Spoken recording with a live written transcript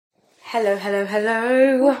Hello.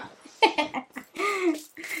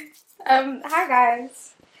 Hi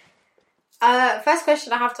guys. First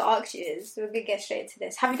question I have to ask you is, we're gonna get straight to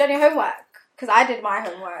this. Have you done your homework? Because I did my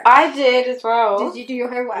homework. I did as well. Did you do your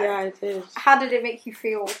homework? Yeah, I did. How did it make you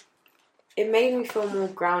feel? It made me feel more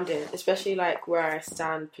grounded, especially like where I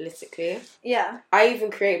stand politically. Yeah. I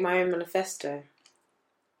even created my own manifesto.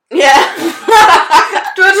 Yeah.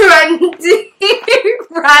 What do I do?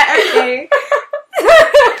 Right, okay.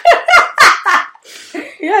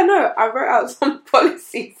 Yeah, no, I wrote out some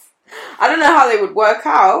policies. I don't know how they would work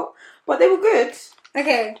out, but they were good.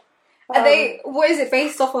 Okay. Are they? What is it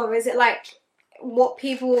based off of? Is it like what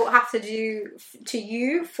people have to do to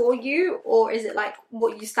you, for you, or is it like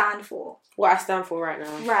what you stand for? What I stand for right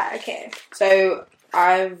now. Right, okay. So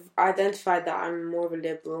I've identified that I'm more of a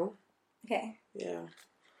liberal. Okay. Yeah.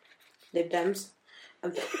 Lib Dems. I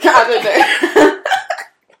don't know.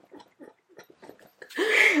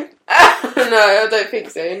 No, I don't think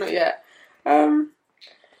so. Not yet. But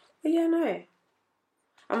yeah, no.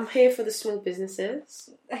 I'm here for the small businesses.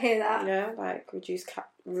 I hear that. Yeah, like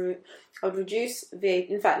I'd reduce VAT.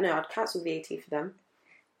 In fact, no, I'd cancel VAT for them.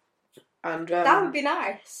 And that would be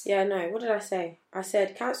nice. Yeah, no. What did I say? I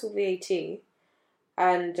said cancel VAT,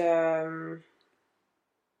 and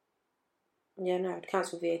yeah, no, I'd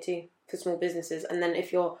cancel VAT for small businesses, and then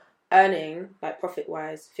if you're earning like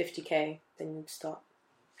profit-wise 50k, then you start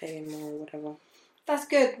paying more or whatever. That's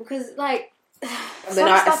good because like. And then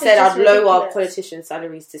I said I'd lower politicians'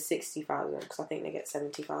 salaries to 60,000 because I think they get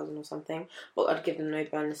 70,000 or something, but I'd give them no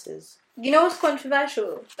bonuses. You know what's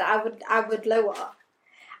controversial that I would lower?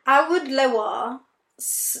 I would lower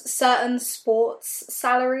certain sports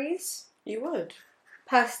salaries. You would?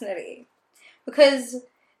 Personally. Because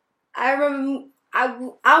I remember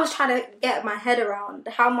I was trying to get my head around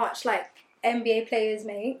how much like NBA players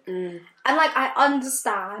make. And like I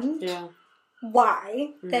understand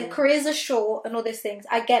why their careers are short and all those things.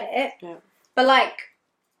 I get it. Yeah. But like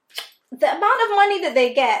the amount of money that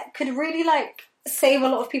they get could really like save a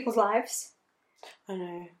lot of people's lives. I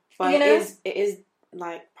know. But it is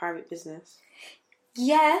like private business.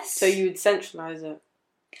 Yes. So you would centralise it.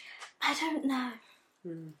 I don't know.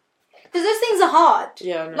 Because those things are hard.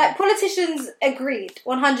 Yeah, no. Like, politicians agreed,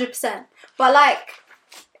 100%. But, like,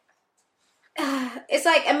 it's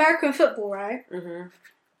like American football, right? Mm-hmm.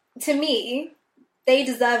 To me, they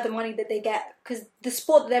deserve the money that they get. Because the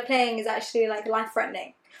sport that they're playing is actually, like,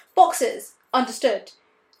 life-threatening. Boxers, understood.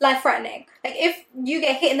 Life-threatening. Like, if you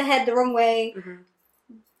get hit in the head the wrong way,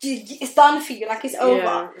 it's done for you. Like, it's over.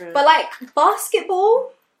 Yeah. But, like,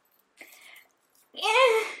 basketball...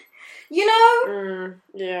 Yeah... You know?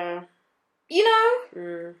 Yeah. You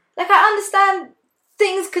know? Like, I understand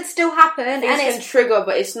things could still happen. Things can trigger,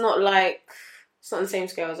 but it's not like... It's not on the same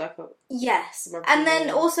scale as I thought. Yes. And then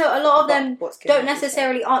also a lot of them don't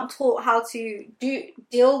necessarily aren't taught how to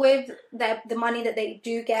deal with the money that they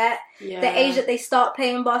do get. Yeah. The age that they start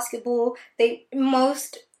playing basketball.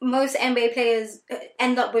 Most NBA players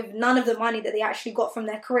end up with none of the money that they actually got from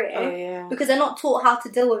their career because they're not taught how to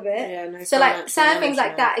deal with it. Yeah, no, so like certain things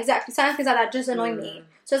like that, exactly. Certain things like that just annoy me.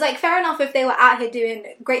 So it's like fair enough if they were out here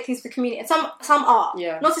doing great things for the community, and some are.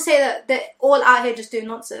 Yeah. Not to say that they're all out here just doing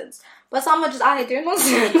nonsense, but some are just out here doing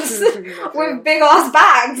nonsense with big ass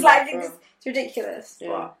bags. Like it's ridiculous.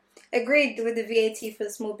 Yeah. But agreed with the VAT for the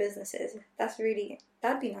small businesses. That'd be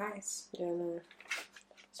nice. Yeah, no.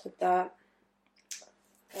 So with that.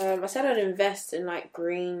 I said I'd invest in like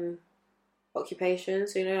green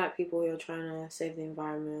occupations, so you know, like people who are trying to save the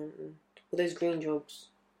environment and all those green jobs,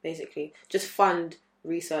 basically. Just fund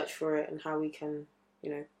research for it and how we can, you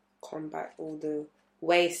know, combat all the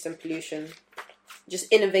waste and pollution. Just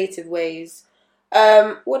innovative ways.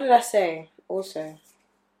 What did I say? Also,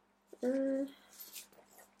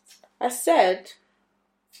 I said,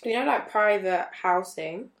 you know, like private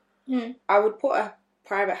housing. I would put a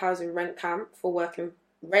private housing rent cap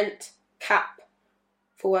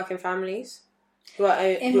for working families who are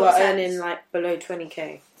earning like below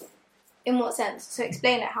 20k. In what sense? So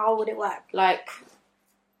explain it. How would it work? Like,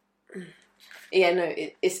 yeah, no,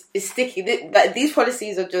 it's sticky. These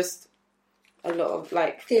policies are just a lot of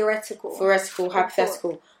like theoretical,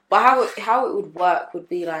 hypothetical. But how it would work would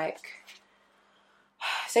be like,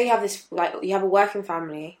 say you have this, like, you have a working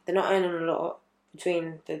family. They're not earning a lot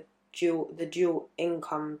between the dual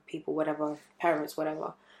income people, whatever, parents,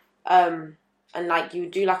 whatever. And like you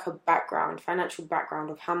do like a financial background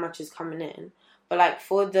of how much is coming in. But like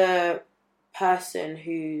for the person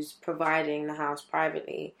who's providing the house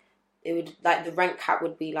privately, it would like the rent cap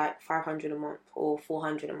would be like 500 a month or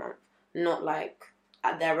 400 a month, not like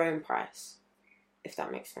at their own price, if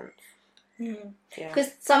that makes sense. Yeah.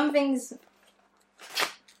 Because some things...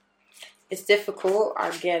 It's difficult, I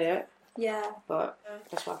get it. Yeah. But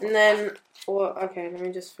that's why. And then, okay, let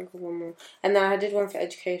me just think of one more. And then I did one for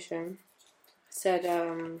education. Said,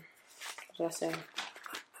 what did I say?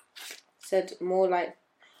 Said more like,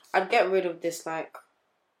 I'd get rid of this, like,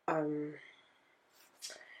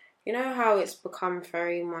 you know how it's become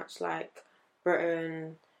very much like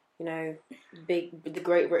Britain, you know, the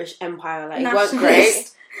Great British Empire, like, it weren't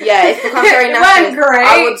great. Yeah, it's become very nationalist. Great.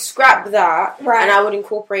 I would scrap that, right, and I would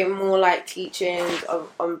incorporate more like teachings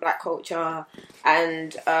on black culture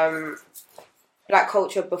and black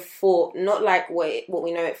culture before, not like what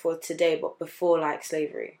we know it for today, but before like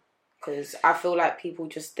slavery. Because I feel like people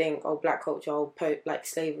just think, black culture, like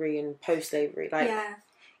slavery and post-slavery, like. Yeah.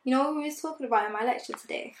 You know what we was talking about in my lecture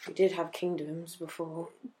today? We did have kingdoms before.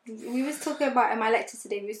 We was talking about in my lecture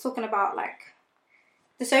today. We was talking about like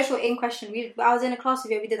the social in question. I was in a class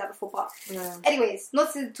with you. We did that before, but anyways,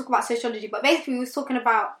 not to talk about sociology, but basically we was talking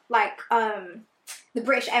about like the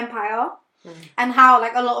British Empire and how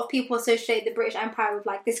like a lot of people associate the British Empire with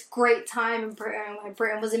like this great time in Britain. Like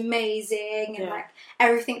Britain was amazing and like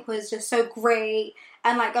everything was just so great.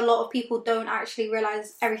 And, like, a lot of people don't actually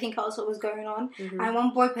realise everything else that was going on. And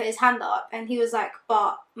one boy put his hand up and he was like,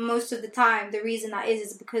 but most of the time, the reason that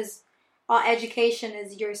is because our education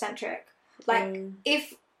is Eurocentric. Like,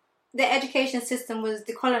 if the education system was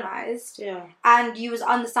decolonised and you was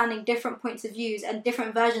understanding different points of views and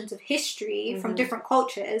different versions of history from different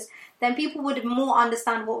cultures, then people would more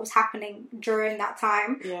understand what was happening during that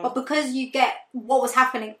time. But because you get what was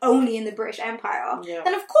happening only in the British Empire,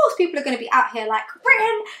 then of course people are going to be out here like,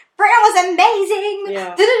 Britain was amazing,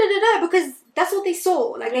 because that's what they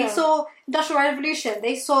saw. Like, they saw Industrial Revolution,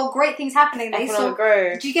 they saw great things happening, they saw...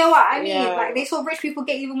 Do you get what I mean? Like, they saw rich people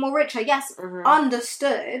get even more richer. Yes,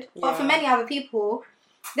 understood. But for many other people,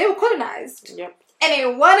 they were colonised. And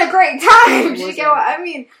it wasn't a great time. Do you get what I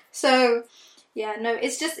mean? So, yeah, no,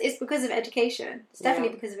 it's because of education. It's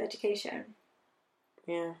definitely because of education.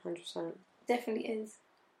 Yeah, 100%. Definitely is.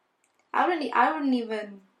 I don't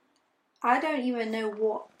even know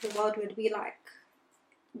what the world would be like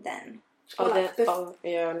then. No,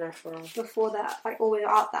 for real. Before that, like, or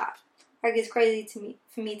without that. Like, it's crazy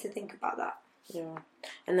for me to think about that. Yeah.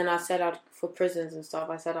 And then I said for prisons and stuff,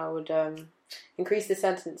 I said I would increase the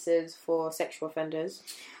sentences for sexual offenders.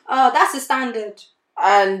 Oh, that's the standard.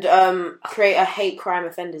 And create a hate crime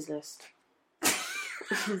offenders list. So,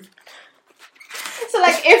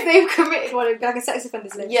 like, if they've committed one, it'd be like a sex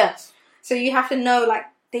offenders list? Yes. So you have to know, like,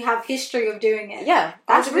 they have history of doing it. Yeah.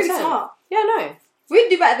 That's really smart. Yeah, no. We'd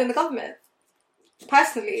do better than the government.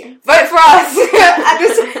 Personally. Vote for us! at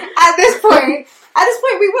this point,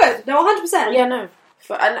 we would. No, 100%. Yeah, no.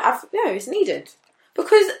 It's needed.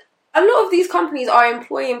 Because a lot of these companies are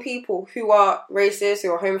employing people who are racist,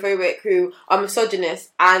 who are homophobic, who are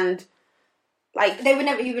misogynist, and like you would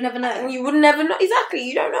never know. You would never know. Exactly,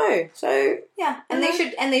 you don't know. So yeah, and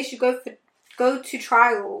they should go to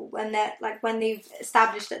trial when they've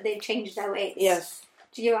established that they've changed their ways. Yes.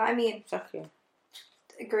 Do you know what I mean? Exactly.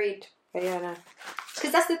 Agreed. But yeah, no.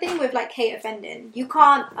 Because that's the thing with like hate offending. You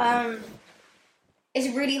can't.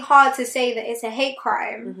 It's really hard to say that it's a hate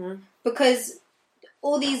crime because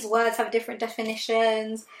all these words have different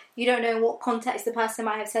definitions. You don't know what context the person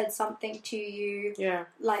might have said something to you. Yeah.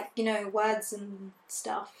 Like, you know, words and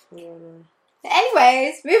stuff. Yeah. But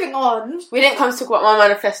anyways, moving on. We didn't come to talk about my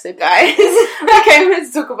manifesto, guys. We came here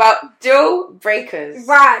to talk about Dealbreakers.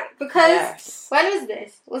 Right. Because when was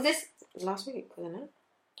this? Was this last week, wasn't it?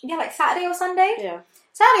 Yeah, like Saturday or Sunday? Yeah.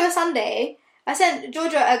 Saturday or Sunday, I sent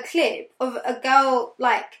Georgia a clip of a girl,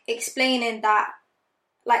 like, explaining that,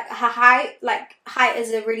 like, her height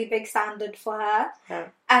is a really big standard for her. Yeah.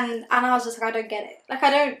 And I was just like, I don't get it. Like, I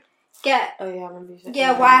don't get... Oh, yeah, I remember you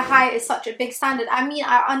saying why height is such a big standard. I mean,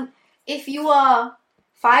 if you are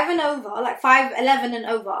 5 and over, like 5'11" and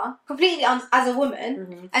over, completely as a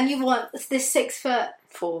woman, and you want this 6'4"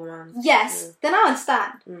 man. Yes, then I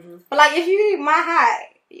understand. But, like, if you my height...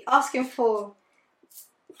 asking for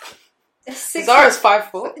 6. Zara's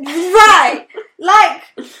 5'4". Right, like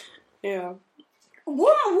yeah.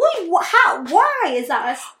 What? How? Why is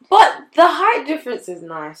that? But the height difference is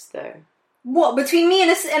nice though. What, between me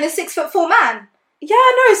and a 6'4" man? Yeah,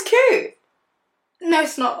 no, it's cute. No,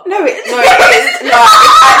 it's not. No, it's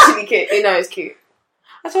actually cute. No, it's cute.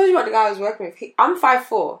 I told you about the guy I was working with. I'm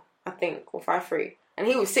 5'4", I think, or 5'3", and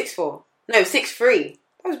he was 6'4". No, 6'3".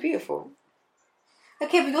 That was beautiful.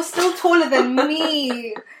 Okay, but you're still taller than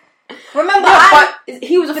me. Remember, but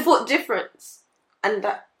he was a foot difference, and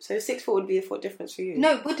so 6'4" would be a foot difference for you.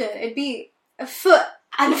 No, it wouldn't. It'd be a foot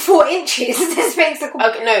and 4 inches. This makes a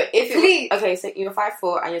okay. No, okay, so you're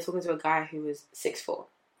 5'4" and you're talking to a guy who was 6'4".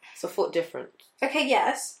 It's a foot difference. Okay,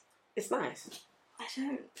 yes. It's nice.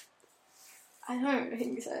 I don't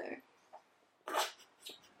think so.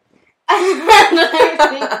 I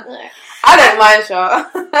don't mind, Shaw.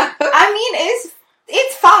 I mean,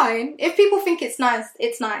 it's fine. If people think it's nice,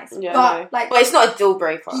 it's nice. Yeah, but but it's not a deal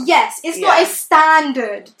breaker. Yes, it's not a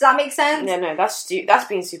standard. Does that make sense? Yeah, no, that's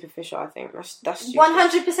being superficial. I think that's stupid.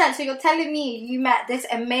 100%. So you're telling me you met this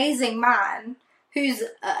amazing man who's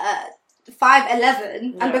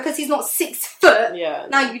 5'11", and because he's not 6 foot,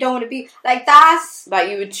 now you don't want to be like that's like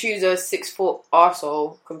you would choose a 6 foot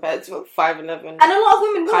arsehole compared to a 5'11", and a lot of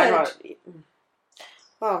women would.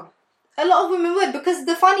 Well, a lot of women would, because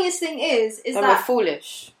the funniest thing is that we're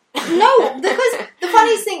foolish. No, because the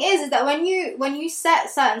funniest thing is that when you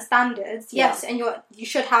set certain standards, yes, and you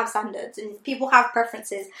should have standards, and people have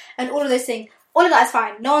preferences, and all of those things. All of that is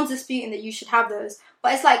fine. No one's disputing that you should have those,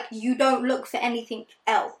 but it's like you don't look for anything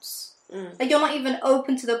else. Like you're not even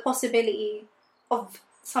open to the possibility of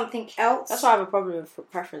something else. That's why I have a problem with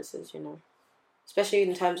preferences, especially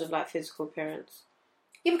in terms of like physical appearance.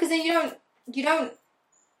 Yeah, because then you're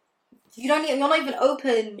not even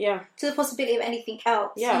open to the possibility of anything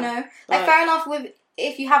else. Yeah, like fair enough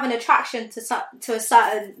if you have an attraction to a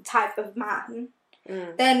certain type of man,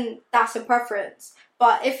 then that's a preference.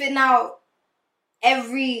 But if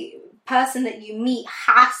every person that you meet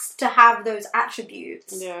has to have those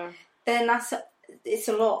attributes, then it's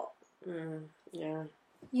a lot.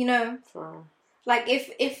 Wow. Like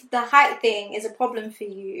if the height thing is a problem for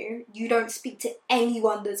you, you don't speak to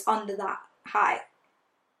anyone that's under that height.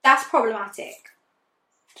 That's problematic.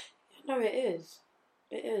 No, it is.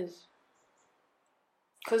 It is.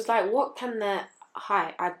 Because, like, what can their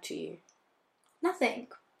height add to you? Nothing.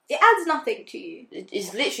 It adds nothing to you.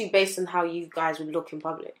 It's literally based on how you guys would look in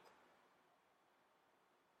public.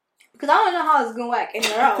 Because I don't know how it's going to work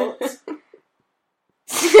anywhere else.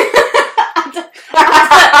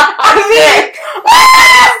 I mean,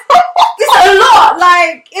 it's a lot.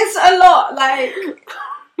 Like, it's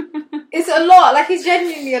a lot. Like, it's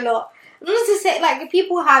genuinely a lot. Not to say, like,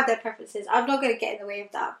 people have their preferences. I'm not going to get in the way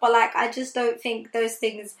of that. But, like, I just don't think those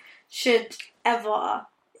things should ever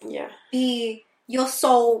be your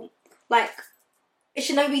sole, like, it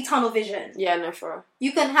should never be tunnel vision. Yeah, no, for real.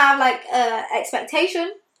 You can have, like, a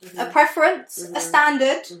expectation, a preference, a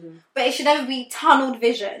standard, but it should never be tunneled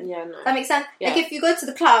vision. Yeah, no. That makes sense? Yeah. Like, if you go to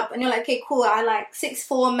the club and you're like, okay, cool, I like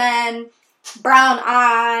 6'4" men, brown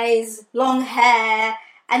eyes, long hair,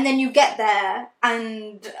 and then you get there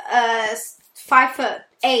and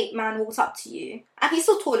 5'8" man walks up to you, and he's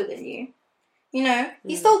still taller than you.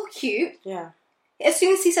 He's still cute. Yeah. As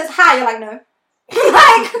soon as he says hi, you're like, no.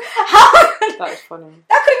 Like, how? That is funny.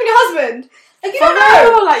 That could have been your husband. Like, you don't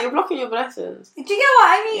know. Like, you're blocking your blessings. Do you get what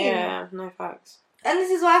I mean? Yeah, no facts. And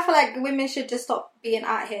this is why I feel like women should just stop being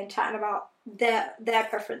out here and chatting about their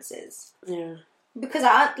preferences. Yeah. Because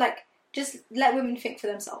just let women think for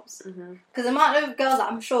themselves. Because the amount of girls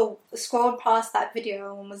that I'm sure scrolled past that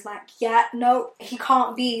video and was like, yeah, no, he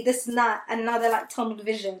can't be this and that, and now they're like tunneled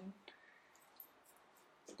vision.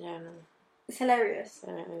 Yeah, no. It's hilarious.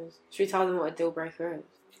 Yeah, it is. Should we tell them what a deal breaker is?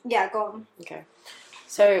 Yeah, go on. Okay.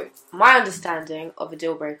 So, my understanding of a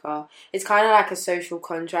deal breaker is kind of like a social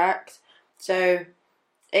contract. So,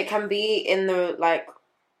 it can be in the, like,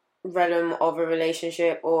 realm of a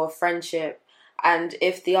relationship or a friendship. And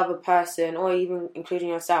if the other person, or even including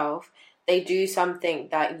yourself, they do something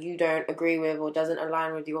that you don't agree with or doesn't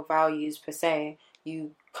align with your values per se,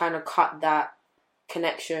 you kind of cut that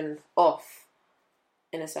connection off,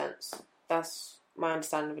 in a sense. That's my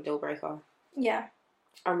understanding of a deal breaker. Yeah.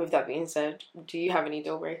 And with that being said, do you have any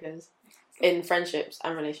deal breakers in friendships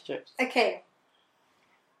and relationships? Okay.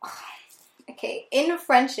 In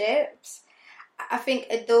friendships, I think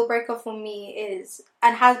a deal breaker for me is,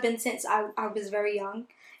 and has been since I was very young,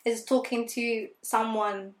 is talking to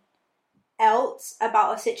someone else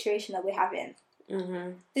about a situation that we're having.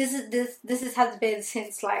 This has been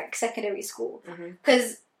since like secondary school.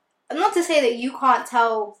 Because not to say that you can't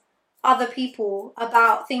tell other people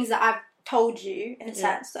about things that I've told you, in a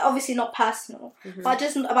sense. Obviously not personal, but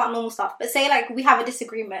just about normal stuff. But say like we have a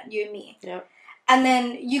disagreement, you and me. Yeah. And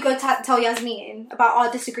then you go tell Yasmin about our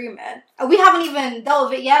disagreement. We haven't even dealt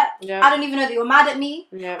with it yet. Yeah. I don't even know that you're mad at me.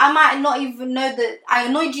 Yeah. I might not even know that I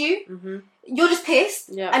annoyed you. You're just pissed.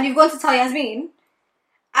 Yeah. And you've gone to tell Yasmin.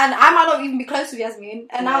 And I might not even be close with Yasmin.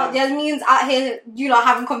 And now Yasmin's out here,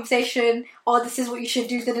 having conversation. Oh, this is what you should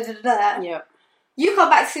do. Da, da, da, da. Yeah. You come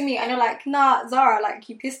back to me and you're like, nah, Zara, like,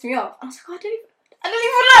 you pissed me off. I was like, I don't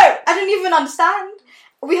even know. I don't even understand.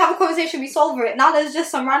 we have a conversation, we solve it. Now there's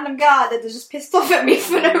just some random guy that is just pissed off at me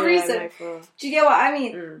for no reason. No, do you get what I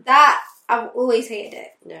mean? That, I've always hated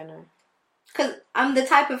it. Yeah, no. Because I'm the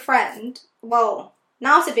type of friend, well,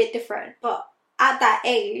 now it's a bit different, but at that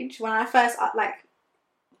age, when I first,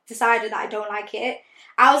 decided that I don't like it,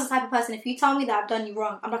 I was the type of person, if you tell me that I've done you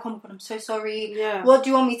wrong, I'm like, oh my God, I'm so sorry. Yeah. What do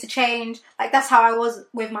you want me to change? Like, that's how I was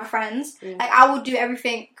with my friends. Yeah. Like, I would do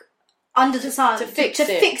everything under the sun to fix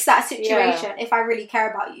that situation if I really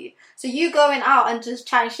care about you. So you going out and just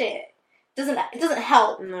chatting shit, it doesn't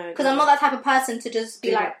help. No, because I'm not that type of person to just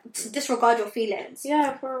be to disregard your feelings.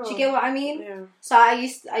 Yeah, for real. Do you get what I mean? Yeah. So I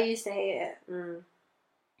used to hate it.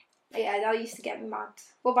 Yeah, that used to get me mad.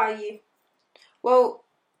 What about you? Well,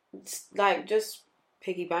 just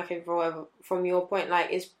piggybacking from your point,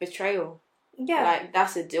 it's betrayal. Yeah.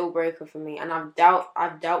 That's a deal breaker for me, and I've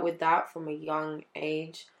dealt with that from a young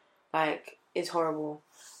age. It's horrible.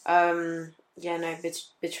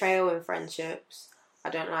 Betrayal in friendships, I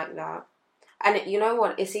don't like that. And you know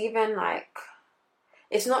what? It's even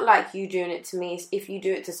it's not like you doing it to me. It's if you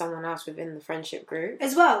do it to someone else within the friendship group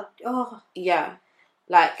as well. Oh, yeah.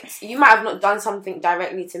 You might have not done something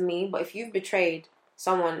directly to me, but if you've betrayed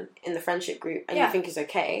someone in the friendship group and you think it's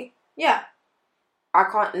okay, I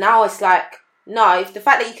can't. Now it's no. If the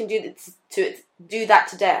fact that you can do that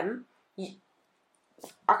to them,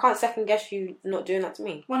 I can't second guess you not doing that to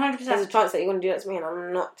me. 100%. There's a chance that you're going to do that to me, and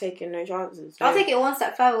I'm not taking no chances. So. I'll take it one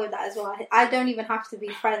step further with that as well. I don't even have to be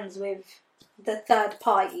friends with the third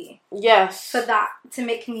party. Yes. For that to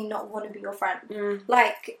make me not want to be your friend.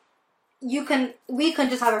 We can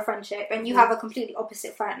just have a friendship, and you have a completely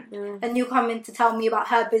opposite friend, and you come in to tell me about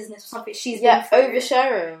her business or something she's been through.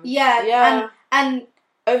 Oversharing. Yeah. And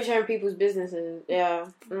oversharing people's businesses, yeah.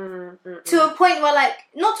 To a point where,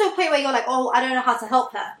 not to a point where you're like, oh, I don't know how to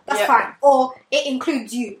help her. That's fine. Or it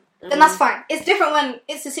includes you. Then that's fine. It's different when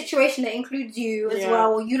it's a situation that includes you as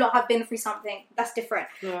well, or you lot have been through something. That's different.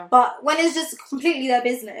 Yeah. But when it's just completely their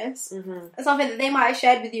business, and something that they might have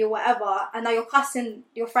shared with you or whatever, and now you're cussing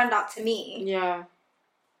your friend out to me. Yeah.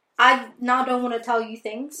 I now don't want to tell you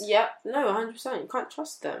things. Yeah. No, 100%. You can't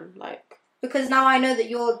trust them. Because now I know that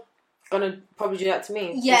you're gonna probably do that to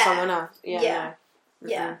me. Yeah. To someone else. Yeah. Yeah. No.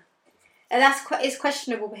 Yeah. And it's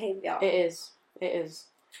questionable behaviour. It is.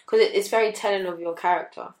 Because it's very telling of your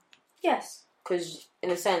character. Yes. Because, in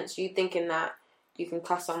a sense, you thinking that you can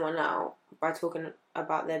cuss someone out by talking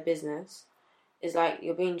about their business is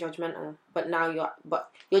you're being judgmental. But now you're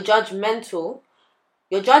judgmental.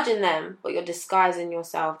 You're judging them, but you're disguising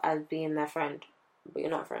yourself as being their friend. But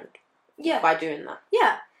you're not a friend. Yeah. By doing that.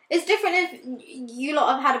 Yeah. It's different if you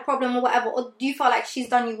lot have had a problem or whatever, or do you feel like she's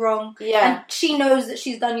done you wrong? Yeah. And she knows that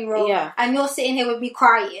she's done you wrong. Yeah. And you're sitting here with me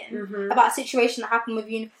crying about a situation that happened with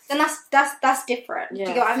you. Then that's different. Yeah.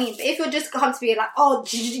 Do you get what I mean? But if you're just come to me oh,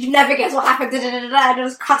 you never guess what happened, and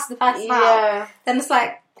just cuss the person out, then it's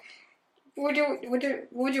what do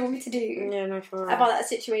you want me to do? Yeah, no, for real. About that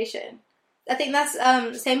situation. I think that's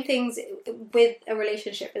same things with a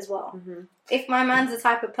relationship as well. If my man's the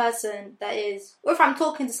type of person that is, or if I'm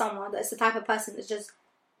talking to someone that's the type of person that just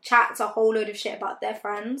chats a whole load of shit about their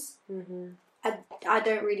friends, I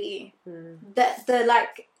don't really the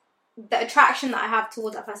attraction that I have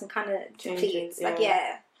towards that person kind of depletes.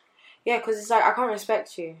 Yeah, because it's I can't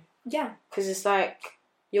respect you. Yeah, because it's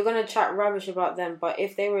you're gonna chat rubbish about them, but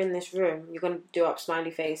if they were in this room, you're gonna do up smiley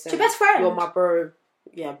face. It's your best friend. You're my bro.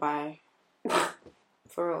 Yeah, bye.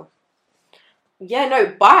 For real. Yeah, no,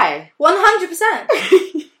 bye. 100%.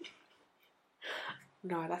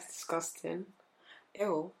 No, that's disgusting.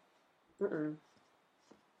 Ew. Girls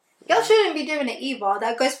shouldn't be doing it either.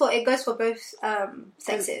 It goes for both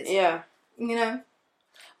sexes. Yeah. You know.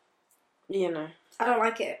 I don't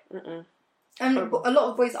like it. And a lot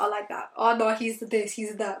of boys are like that. Oh no, he's the this,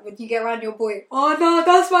 he's that. When you get around your boy, oh no,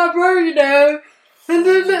 that's my bro, you know.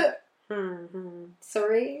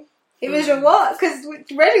 Sorry. It was your what? Because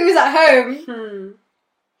Reddy was at home.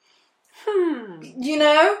 You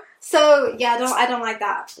know? So, yeah, I don't like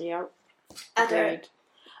that. Yep. I don't.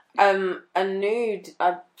 A nude,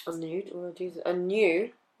 I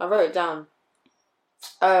wrote it down.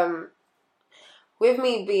 With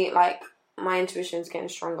me being, my intuition's getting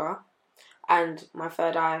stronger, and my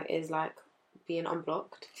third eye is, being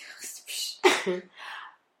unblocked.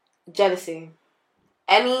 Jealousy.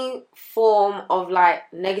 Any form of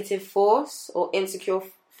negative force or insecure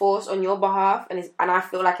force on your behalf, and I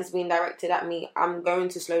feel like it's being directed at me, I'm going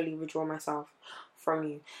to slowly withdraw myself from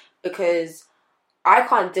you, because I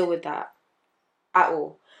can't deal with that at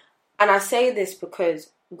all. And I say this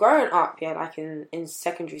because growing up, in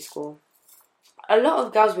secondary school, a lot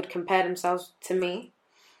of girls would compare themselves to me,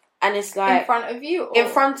 And it's like... In front of you? Or? In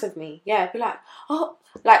front of me, yeah. Be like, oh...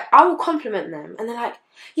 Like, I will compliment them. And they're like,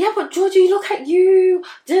 yeah, but Georgie, look at you.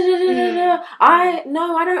 Da-da-da-da-da. I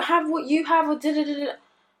don't have what you have. Or da-da-da-da.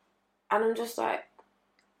 And I'm just like...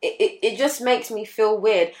 It just makes me feel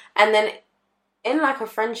weird. And then in, like, a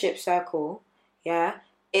friendship circle, yeah,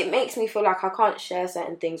 it makes me feel like I can't share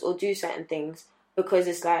certain things or do certain things because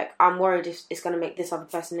it's like, I'm worried it's going to make this other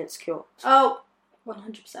person insecure. Oh,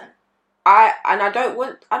 100%. I don't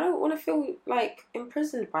want to feel, like,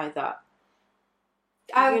 imprisoned by that.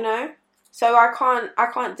 You know? So I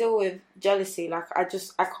can't deal with jealousy. Like, I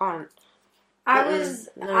can't.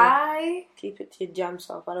 I keep it to your jam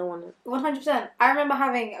self. I don't want to. 100%. I remember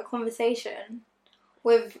having a conversation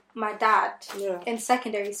with my dad in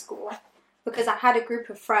secondary school because I had a group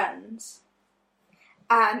of friends,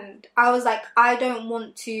 and I was like, I don't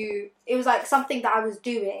want to. It was like something that I was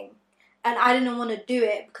doing, and I didn't want to do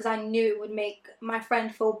it because I knew it would make my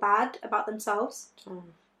friend feel bad about themselves.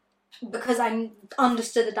 Because I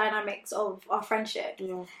understood the dynamics of our friendship.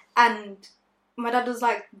 Yeah. And my dad was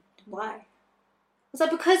like, why? I was like,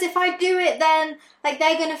 because if I do it, then like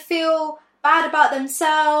they're going to feel bad about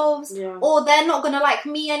themselves, or they're not going to like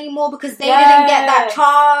me anymore because they didn't get that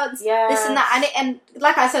chance, this and that. And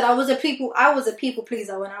like I said, I was a people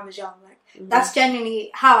pleaser when I was young. Like that's genuinely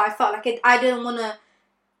how I felt. Like I didn't want to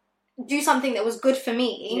do something that was good for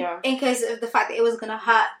me in case of the fact that it was going to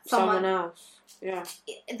hurt someone else. Yeah.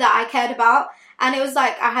 That I cared about. And it was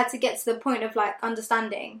like I had to get to the point of like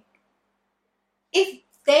understanding if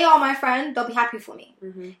they are my friend, they'll be happy for me.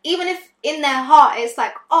 Even if in their heart it's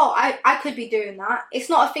like, oh, I could be doing that. It's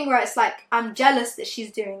not a thing where it's like I'm jealous that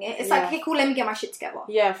she's doing it. It's like, hey, cool, let me get my shit together.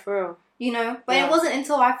 Yeah, for real. You know? But it wasn't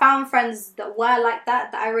until I found friends that were like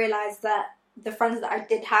that I realised that the friends that I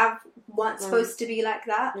did have weren't supposed to be like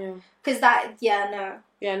that. Because that, no.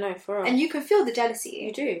 Yeah, no, for real. And you can feel the jealousy.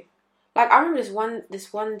 You do. Like, I remember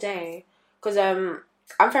this one day, because I'm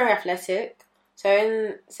very athletic. So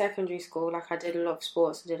in secondary school, like, I did a lot of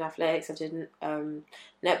sports. I did athletics, I did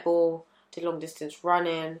netball, did long distance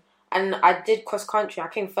running, and I did cross country. I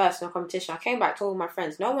came first in a competition. I came back to all my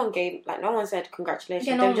friends. No one said congratulations.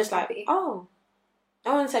 Yeah, they were just like, oh.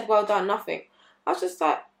 No one said well done, nothing. I was just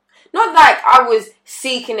like, not like I was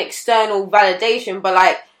seeking external validation, but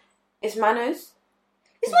like, it's manners.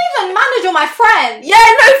 It's not even manners, you're my friend. Yeah,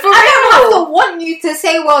 no, for real. I don't have to want you to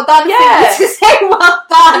say well done for you to say well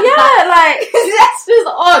done. Yeah, like that's just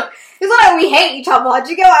odd. It's not like we hate each other.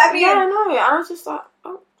 Do you get what I mean? Yeah, I know. And I was just like,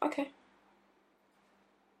 oh, okay.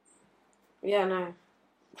 Yeah, no.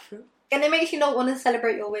 And it makes you not want to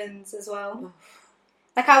celebrate your wins as well.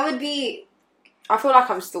 Like, I feel like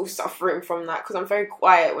I'm still suffering from that because I'm very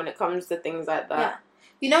quiet when it comes to things like that. Yeah.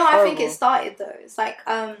 You know, I think it started though. It's like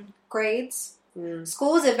grades.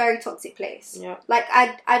 School is a very toxic place. Yeah. Like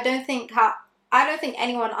I don't think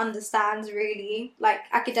anyone understands really, like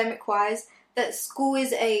academic wise, that school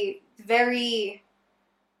is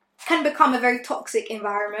can become a very toxic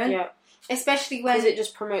environment. Yeah. Especially when... Because it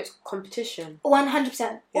just promotes competition.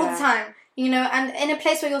 100%. All the time. You know, and in a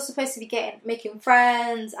place where you're supposed to be making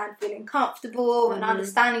friends and feeling comfortable and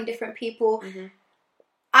understanding different people.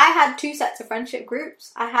 I had 2 sets of friendship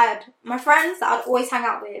groups. I had my friends that I'd always hang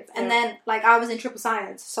out with. And then, like, I was in triple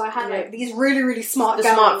science. So I had, like, these really, really smart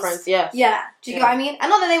girls. Smart friends, yeah. Yeah. Do you get what I mean? And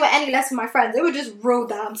not that they were any less than my friends. They were just real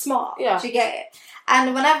damn smart. Yeah. Do you get it?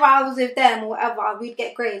 And whenever I was with them or whatever, we'd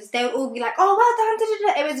get grades. They would all be like, oh, well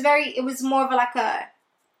done. It was more of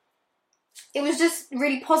it was just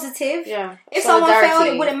really positive. Yeah. If someone failed,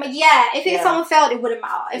 it wouldn't matter. Yeah. If someone failed, it wouldn't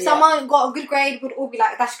matter. If someone got a good grade, we'd all be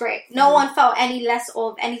like, that's great. No one felt any less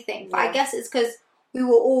of anything. But I guess it's because we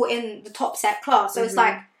were all in the top set class. So it's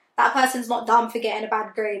like, that person's not dumb for getting a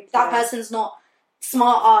bad grade. That person's not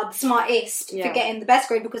the smartest for getting the best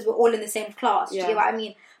grade because we're all in the same class. Do you get what I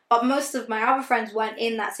mean? But most of my other friends weren't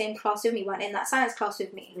in that same class with me, weren't in that science class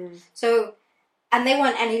with me. So... And they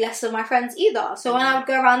weren't any less of my friends either. So when I would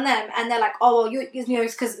go around them and they're like, oh, well, you know,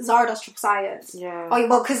 it's because Zara does triple science. Yeah. Oh,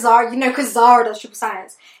 well, because Zara does triple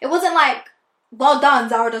science. It wasn't like, well done,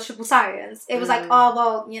 Zara does triple science. It was like, oh,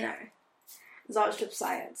 well, you know, Zara does triple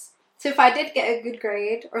science. So if I did get a good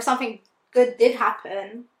grade or something good did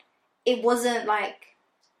happen, it wasn't like...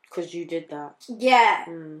 Because you did that. Yeah.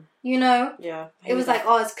 You know? Yeah. It was like,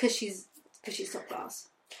 oh, it's because she's top class.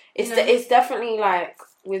 It's definitely like,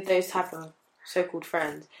 with those type of so-called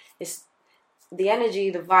friends, it's the energy,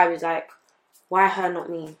 the vibe is like, why her, not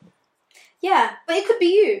me? Yeah, but it could be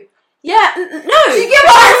you. Yeah, no. You get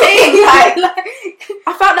what I'm saying? Like,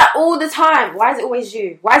 I felt that all the time. Why is it always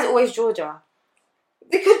you? Why is it always Georgia?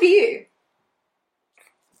 It could be you.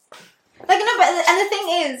 Like, no, but and the thing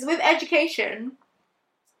is, with education,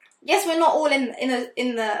 yes, we're not all in the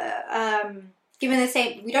given the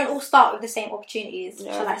same. We don't all start with the same opportunities,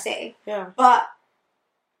 shall I say? Yeah. But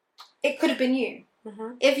it could have been you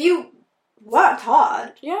if you worked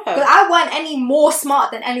hard. Yeah. Because I weren't any more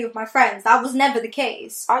smart than any of my friends. That was never the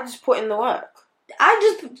case. I just put in the work. Do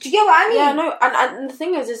you get what I mean? Yeah, no, and the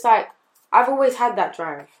thing is, it's like, I've always had that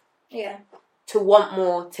drive. Yeah. To want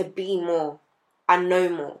more, to be more, and know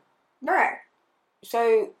more. Right.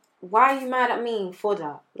 So, why are you mad at me for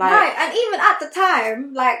that? Like, right, and even at the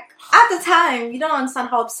time, you don't understand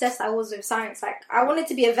how obsessed I was with science. Like, I wanted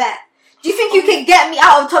to be a vet. Do you think you could get me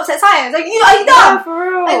out of top set science? Like, are you dumb? Yeah, for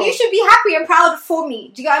real. Like, you should be happy and proud for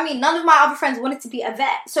me. Do you get what I mean? None of my other friends wanted to be a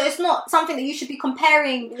vet. So it's not something that you should be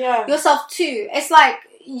comparing yourself to. It's like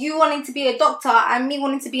you wanting to be a doctor and me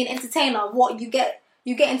wanting to be an entertainer. What, you get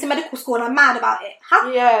into medical school and I'm mad about it. How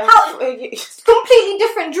completely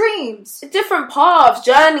different dreams. Different paths,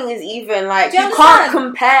 journeys even. Like, you can't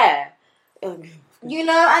compare. You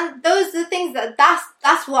know, and those are the things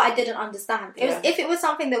that's what I didn't understand. If it was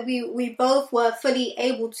something that we both were fully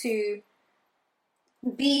able to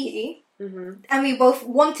be, and we both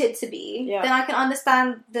wanted to be, then I can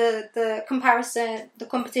understand the comparison, the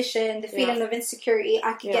competition, the feeling of insecurity.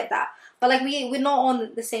 I can get that. But like we're not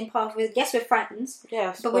on the same path. We're friends.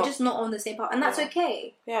 Yes, but we're just not on the same path, and that's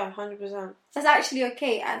okay. Yeah, 100%. That's actually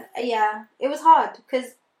okay, and it was hard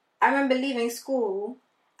because I remember leaving school,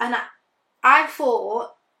 and I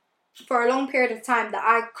thought for a long period of time that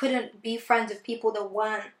I couldn't be friends with people that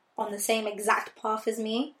weren't on the same exact path as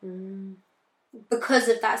me because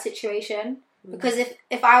of that situation. Because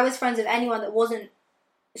if I was friends with anyone that wasn't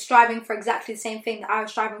striving for exactly the same thing that I was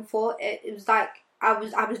striving for, it was like I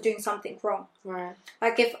was doing something wrong. Right.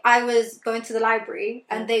 Like if I was going to the library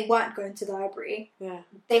and they weren't going to the library,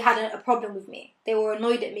 they had a problem with me. They were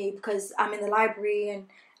annoyed at me because I'm in the library and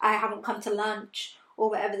I haven't come to lunch, or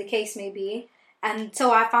whatever the case may be. And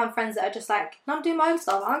so I found friends that are just like, no, I'm doing my own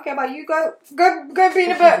stuff. I don't care about you. Go be in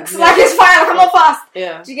the books. Like, it's fine. Come on fast.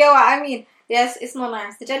 Yeah. Do you get what I mean? Yes, it's not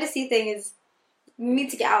nice. The jealousy thing is, you need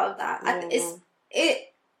to get out of that. I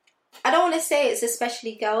don't want to say it's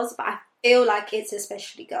especially girls, but I feel like it's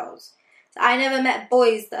especially girls. So I never met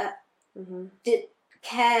boys that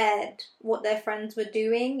cared what their friends were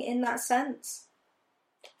doing in that sense.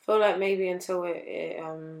 I feel like maybe until it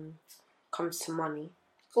comes to money.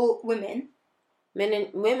 Or women.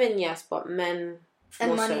 Women, yes, but men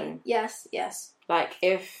and money. So. Yes. Like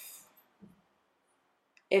if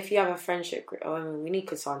you have a friendship group, we need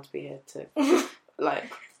Kassan to be here to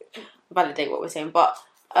like validate what we're saying. But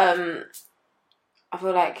I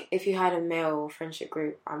feel like if you had a male friendship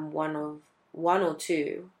group and one or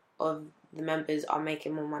two of the members are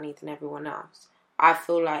making more money than everyone else, I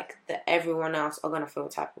feel like that everyone else are gonna feel a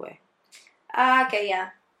type of way. Okay,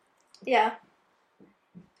 yeah.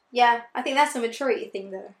 Yeah, I think that's a maturity thing,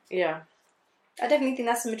 though. Yeah. I definitely think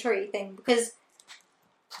that's a maturity thing, because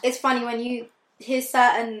it's funny when you hear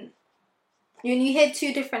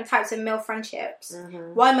two different types of male friendships.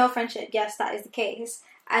 One male friendship, yes, that is the case.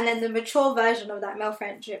 And then the mature version of that male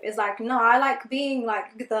friendship is like, no, I like being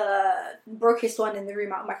like the brokest one in the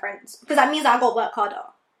room out of my friends, because that means I got to work harder.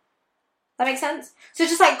 That makes sense? So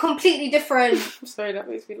it's just like completely different. Sorry, that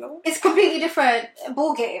makes me laugh. It's completely different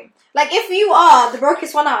ball game. Like if you are the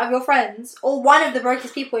brokest one out of your friends, or one of the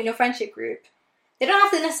brokest people in your friendship group, they don't have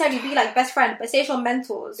to necessarily be like best friend, but say it's your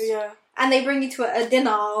mentors. Yeah. And they bring you to a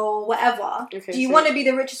dinner or whatever. Okay, do you want to be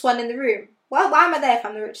the richest one in the room? Well, why am I there if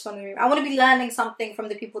I'm the richest one in the room? I want to be learning something from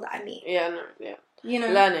the people that I meet. Yeah, no, yeah. You know?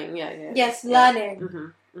 Learning, yeah. Yes,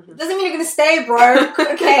 learning. Doesn't mean you're going to stay broke,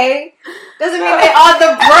 okay? Doesn't mean they are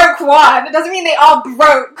the broke one. It doesn't mean they are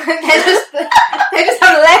broke. They just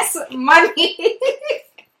have less money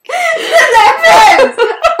than their friends.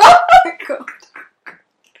 Oh my god.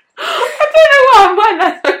 I don't know why I might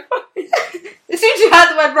not. As soon as you heard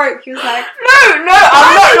the word broke, he was like, No, I'm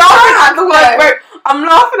not laughing at the word broke. I'm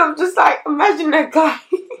laughing, I'm just like, imagine a guy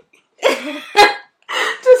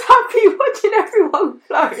just happy watching everyone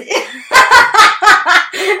float. And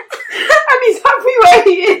he's happy where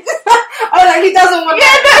he is. Oh, like he doesn't want to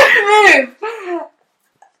move.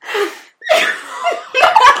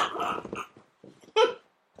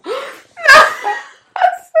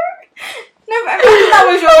 No, but imagine that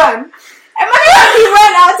was your one. Imagine he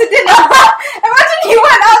went out to dinner.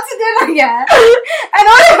 Yeah. And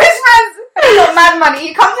all of his friends got mad money.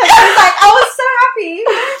 He comes home and he's like, I was so happy.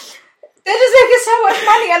 They're just making so much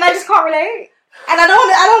money and I just can't relate. And I don't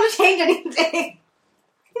want to change anything.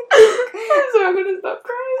 So I'm gonna stop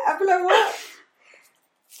crying. I'll be like, what?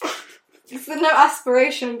 It's the no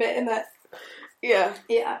aspiration bit, isn't it? Yeah.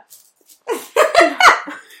 Yeah.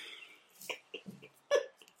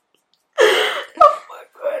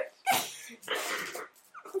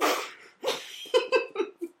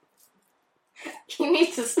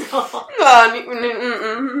 need to stop. Yeah,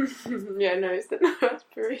 no, it's no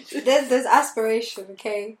aspiration. There's aspiration,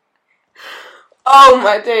 okay? Oh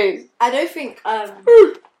my days. I don't think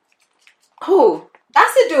Oh,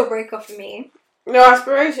 that's a deal breaker for me. No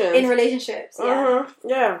aspirations in relationships. Yeah,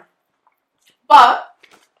 yeah. But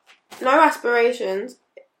no aspirations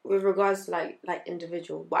with regards to like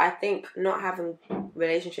individual. But I think not having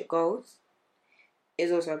relationship goals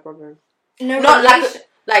is also a problem. Not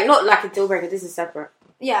like a deal breaker. This is separate.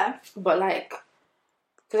 Yeah. But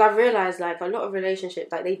because I've realised a lot of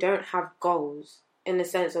relationships they don't have goals in the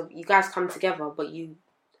sense of you guys come together, but you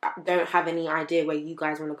don't have any idea where you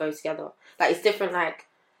guys want to go together. It's different.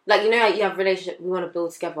 You have a relationship. We want to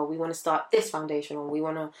build together. We want to start this foundation, or we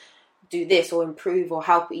want to do this, or improve, or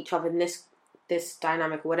help each other in this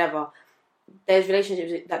dynamic, or whatever. There's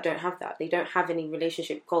relationships that don't have that. They don't have any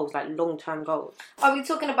relationship goals, long-term goals. Are we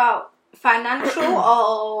talking about financial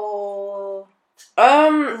or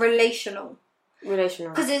relational?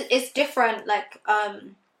 Relational. Because it's different.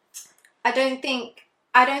 I don't think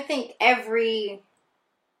every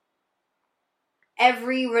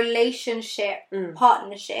relationship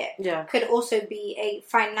partnership could also be a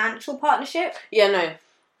financial partnership. Yeah, no.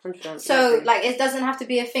 100%. So it doesn't have to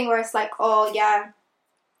be a thing where it's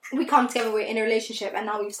we come together, we're in a relationship, and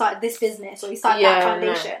now we've started this business or we started that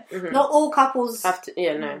foundation. No. Mm-hmm. Not all couples have to.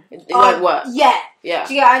 Yeah, no, it won't work. Yeah. Do you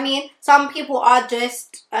get what I mean? Some people are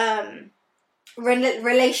just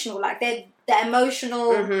relational, the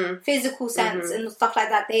emotional, physical sense and stuff like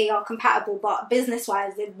that. They are compatible, but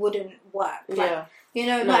business-wise, it wouldn't work. Not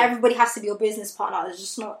everybody has to be your business partner. It's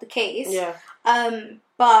just not the case. Yeah.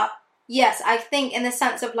 But yes, I think in the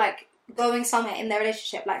sense of going somewhere in their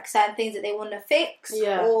relationship, certain things that they want to fix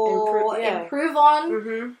or improve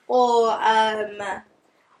on, or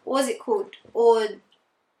what is it called, or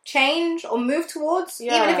change or move towards,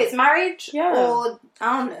 even if it's marriage, or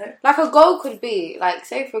I don't know. A goal could be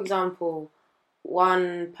say for example,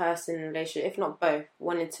 one person in a relationship, if not both,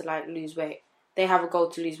 wanted to lose weight. They have a goal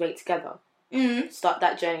to lose weight together. Start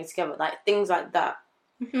that journey together, things like that.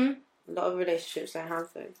 A lot of relationships don't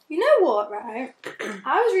have those. You know what, right?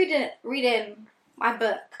 I was reading my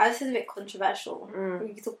book. This is a bit controversial.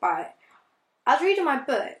 We can talk about it. I was reading my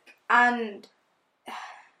book, and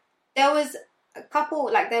there was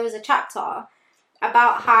there was a chapter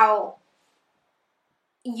about how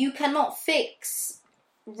you cannot fix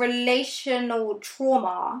relational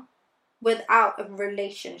trauma without a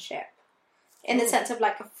relationship. In the sense of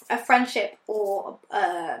a friendship or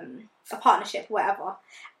a partnership, whatever.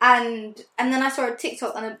 And then I saw a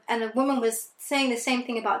TikTok and a woman was saying the same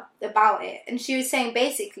thing about it. And she was saying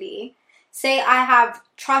basically, say I have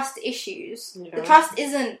trust issues. Yeah. The trust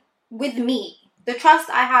isn't with me. The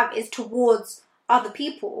trust I have is towards other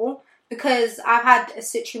people because I've had a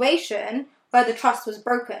situation where the trust was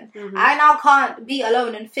broken. I now can't be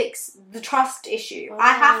alone and fix the trust issue.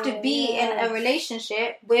 I have to be in a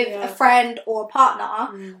relationship with a friend or a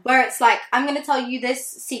partner where it's I'm going to tell you this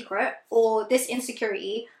secret or this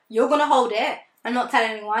insecurity. You're going to hold it and not tell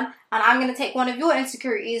anyone. And I'm going to take one of your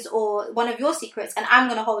insecurities or one of your secrets and I'm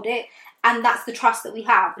going to hold it. And that's the trust that we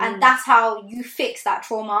have. And that's how you fix that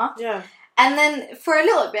trauma. Yeah. And then for a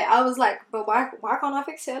little bit, I was but why can't I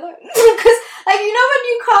fix it alone? Because, when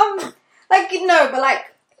you come...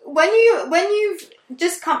 when you've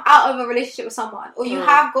just come out of a relationship with someone, or you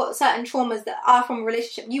have got certain traumas that are from a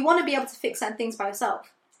relationship, you want to be able to fix certain things by yourself.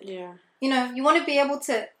 Yeah. You want to be able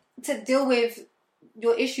to deal with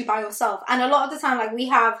your issue by yourself. And a lot of the time, I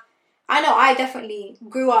know I definitely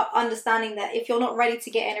grew up understanding that if you're not ready to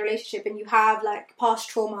get in a relationship and you have past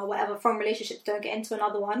trauma or whatever from relationships, don't get into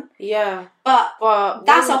another one. Yeah. But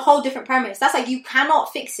that's a whole different premise. That's you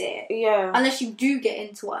cannot fix it. Yeah. Unless you do get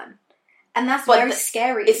into one. And that's very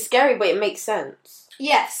scary. It's scary, but it makes sense.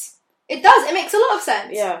 Yes. It does. It makes a lot of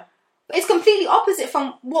sense. Yeah. But it's completely opposite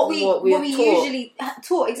from what we usually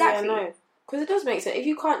taught. Exactly. Yeah, no. Because it does make sense. If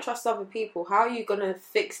you can't trust other people, how are you going to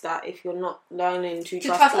fix that if you're not learning to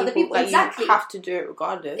trust other people? Exactly. You have to do it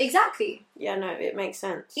regardless. Exactly. Yeah, no, it makes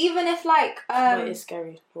sense. Even if but it is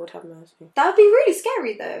scary. Lord have mercy. That would be really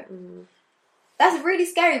scary though. That's really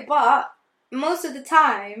scary, but most of the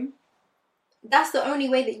time... that's the only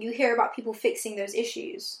way that you hear about people fixing those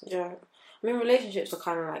issues. Yeah. I mean, relationships are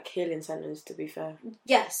kind of healing centers, to be fair.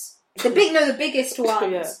 Yes. The biggest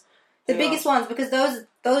ones. The biggest ones, because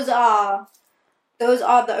those are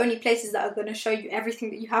the only places that are going to show you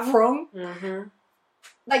everything that you have wrong.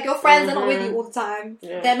 Your friends are not with you all the time.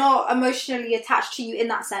 Yeah. They're not emotionally attached to you in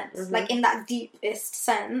that sense. In that deepest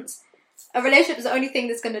sense. A relationship is the only thing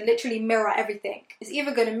that's going to literally mirror everything. It's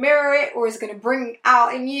either going to mirror it or it's going to bring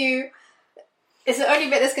out in you it's the only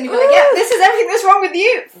bit that's going to be like, yeah, this is everything that's wrong with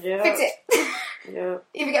you. Yeah. Fix it. Yeah.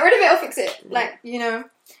 Either get rid of it or fix it. Yeah. Like, you know.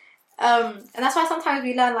 And that's why sometimes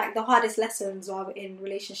we learn like the hardest lessons while we're in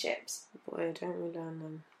relationships. Boy, don't we learn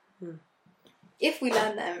them? If we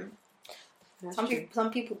learn them. That's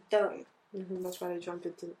some people don't. Mm-hmm, that's why they jump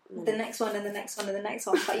into the next one and the next one and the next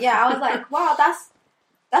one. But yeah, I was like, wow, that's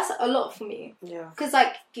a lot for me. Yeah. Because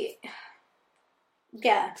like,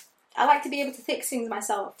 yeah, I like to be able to fix things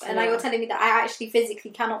myself, and now you're telling me that I actually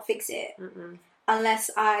physically cannot fix it unless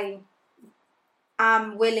I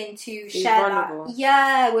am willing to share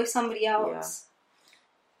that, with somebody else.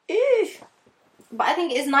 Yeah. But I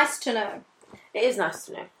think it is nice to know. It is nice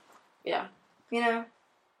to know. Yeah. You know.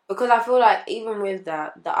 Because I feel like even with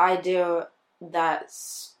that, the idea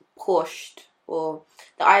that's pushed, or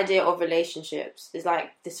the idea of relationships is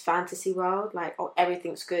like this fantasy world, like, oh,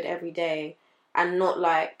 everything's good every day, and not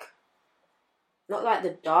like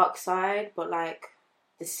the dark side, but like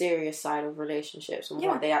the serious side of relationships and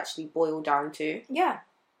what they actually boil down to. Yeah.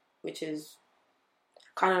 Which is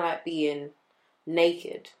kind of like being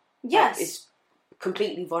naked. Yes. Like, it's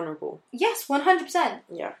completely vulnerable. Yes, 100%.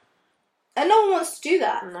 Yeah. And no one wants to do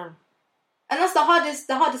that. No. And that's the hardest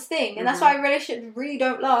thing. And that's why relationships really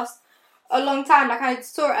don't last a long time. Like, I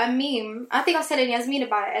saw a meme. I think I said it in Yasmin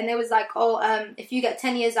about it. And it was like, if you get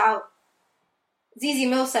 10 years out... Zizi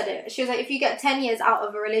Mills said it. She was like, if you get 10 years out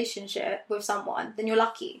of a relationship with someone, then you're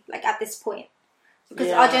lucky. Like, at this point.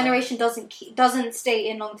 Because our generation doesn't stay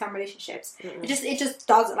in long-term relationships. It just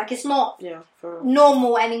doesn't. Like, it's not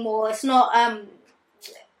normal anymore. It's not...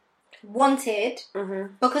 wanted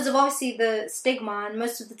because of obviously the stigma, and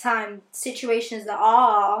most of the time situations that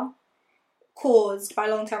are caused by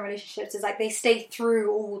long-term relationships is like they stay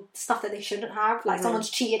through all stuff that they shouldn't have, like someone's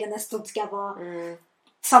cheated and they're still together,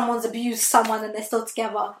 someone's abused someone and they're still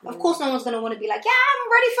together. Of course no one's going to want to be like, yeah, I'm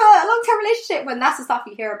ready for a long-term relationship, when that's the stuff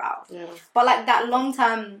you hear about. But like that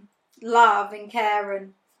long-term love and care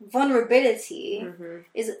and vulnerability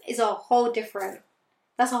is a whole different...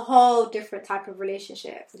 That's a whole different type of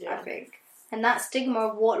relationship, I think. And that stigma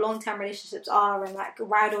of what long-term relationships are and, like,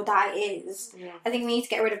 ride or die is, I think we need to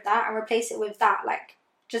get rid of that and replace it with that, like,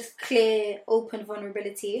 just clear, open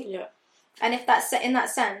vulnerability. Yeah. And if that's in that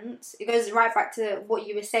sense, it goes right back to what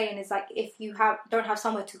you were saying, is, like, if you don't have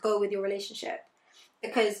somewhere to go with your relationship.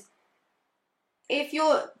 Because if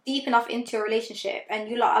you're deep enough into a relationship and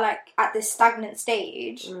you are, like, at this stagnant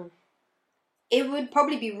stage... It would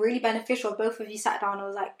probably be really beneficial if both of you sat down and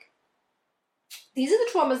was like, these are the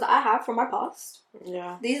traumas that I have from my past.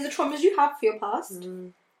 Yeah. These are the traumas you have for your past.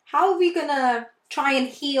 How are we going to try and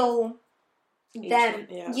heal them?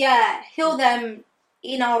 Heal them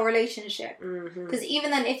in our relationship. Because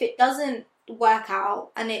even then, if it doesn't work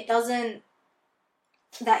out and that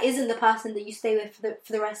isn't the person that you stay with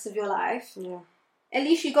for the rest of your life... Yeah. At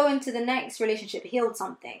least you go into the next relationship healed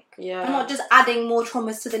something. Yeah. And not just adding more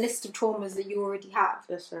traumas to the list of traumas that you already have.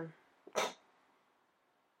 Listen.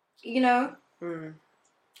 You know?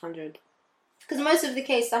 100. Because most of the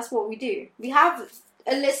case, that's what we do. We have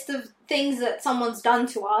a list of things that someone's done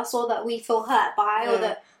to us, or that we feel hurt by, or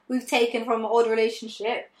that we've taken from an old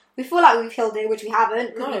relationship. We feel like we've healed it, which we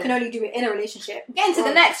haven't, because we can only do it in a relationship. Get into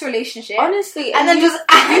the next relationship. Honestly. And then you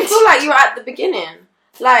feel like you're at the beginning.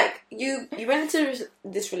 Like, you went into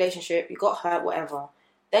this relationship, you got hurt, whatever.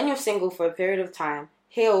 Then you're single for a period of time,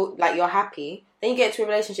 healed, like, you're happy. Then you get into a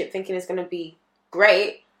relationship thinking it's going to be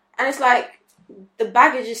great. And it's like, the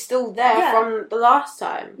baggage is still there from the last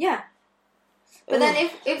time. Yeah. But then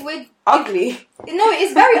if we're... Ugly. No,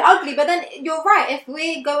 it's very ugly. But then, you're right. If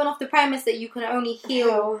we're going off the premise that you can only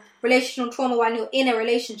heal relational trauma while you're in a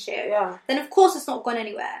relationship, then of course it's not gone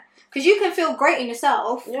anywhere. Because you can feel great in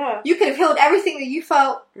yourself. Yeah. You could have healed everything that you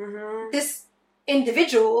felt this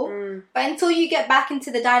individual. But until you get back into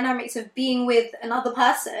the dynamics of being with another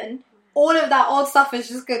person, all of that old stuff is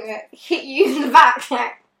just going to hit you in the back.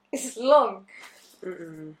 Like, it's long.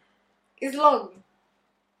 It's long.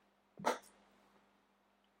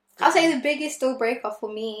 I'll say the biggest deal breaker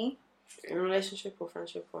for me... In a relationship or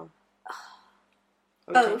friendship or...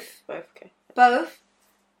 Both. Both, okay. Both.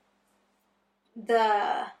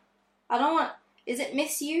 I don't want... Is it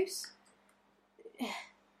misuse?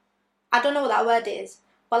 I don't know what that word is.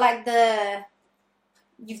 But like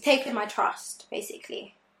you've taken my trust,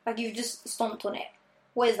 basically. Like you've just stomped on it.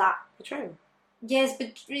 What is that? Betrayal. Yes,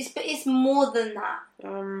 but it's more than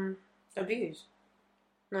that. Abuse.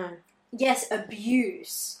 No. Yes,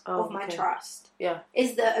 abuse of my trust. Yeah.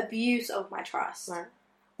 Is the abuse of my trust. Right.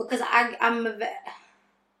 Because I'm a bit...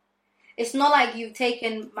 It's not like you've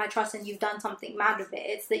taken my trust and you've done something mad with it.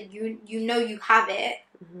 It's that you know you have it,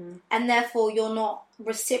 and therefore you're not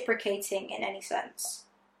reciprocating in any sense.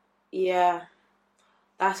 Yeah.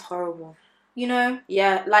 That's horrible. You know?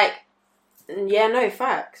 Yeah, like, yeah, no,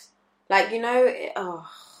 facts. Like, you know,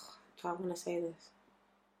 do I want to say this?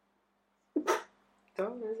 Do I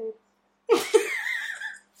want to say this?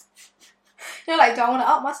 You're like, do I want to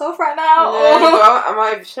up myself right now? No, am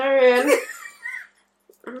I sharing?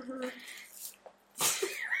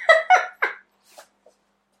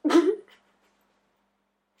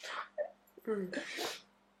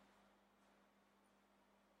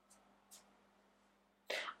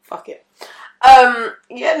 Fuck it.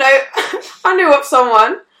 Yeah, no, I knew of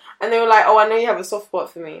someone, and they were like, "Oh, I know you have a soft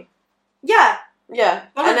spot for me." Yeah. Yeah.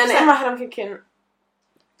 100%. And then in my head, I'm thinking,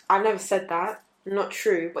 I never said that. Not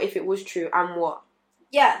true. But if it was true, and what?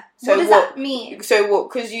 Yeah. So what does that mean? So what?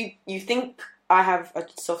 Because you think I have a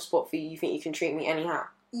soft spot for you. You think you can treat me anyhow.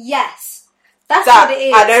 Yes. That's what it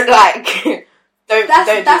is. I don't like.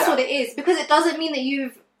 That's what it is. Because it doesn't mean that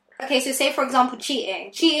you've... Okay, so say, for example,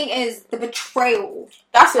 cheating. Cheating is the betrayal.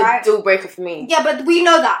 That's a deal breaker for me. Yeah, but we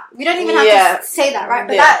know that. We don't even have to say that, right?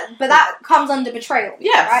 But that comes under betrayal.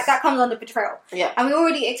 Yeah. Right? That comes under betrayal. Yeah. And we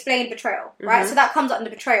already explained betrayal, right? So that comes under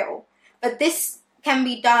betrayal. But this can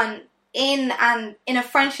be done in a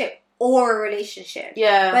friendship or a relationship.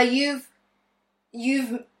 Yeah. Where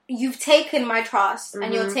you've taken my trust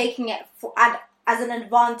and you're taking it as an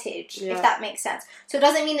advantage, if that makes sense. So it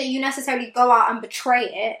doesn't mean that you necessarily go out and betray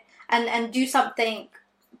it and do something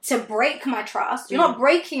to break my trust. You're not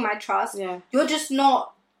breaking my trust. Yeah. You're just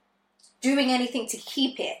not doing anything to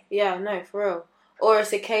keep it. Yeah, no, for real. Or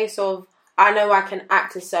it's a case of, I know I can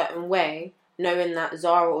act a certain way, knowing that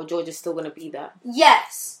Zara or George is still going to be there.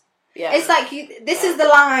 Yes. Yeah. It's like, this is the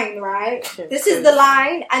line, right? This is the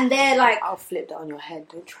line, and they're like... I'll flip that on your head,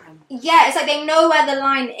 don't try me. Yeah, it's like they know where the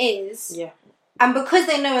line is. Yeah. And because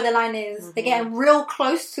they know where the line is, they're getting real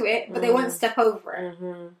close to it, but they won't step over it.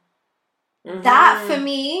 That, for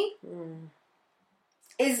me,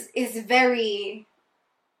 is very...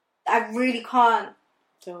 I really can't...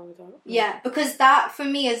 Yeah, because that, for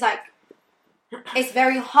me, is like... It's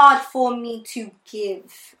very hard for me to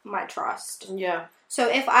give my trust. Yeah. So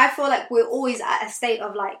if I feel like we're always at a state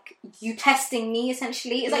of like you testing me,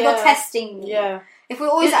 essentially, it's like you're testing me. Yeah. If we're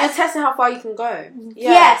always you're testing how far you can go.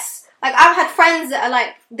 Yeah. Yes. Like I've had friends that are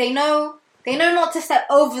like they know not to step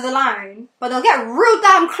over the line, but they'll get real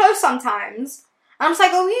damn close sometimes. And I'm just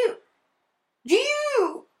like, do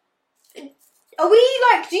you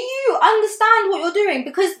understand what you're doing?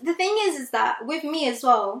 Because the thing is that with me as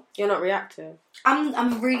well, you're not reactive.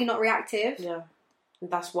 I'm really not reactive. Yeah.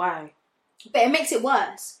 That's why. But it makes it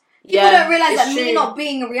worse. People don't realise that me not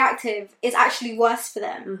being reactive is actually worse for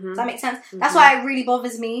them. Does that make sense? That's why it really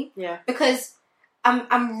bothers me. Yeah. Because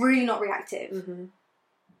I'm really not reactive.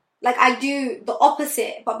 Like I do the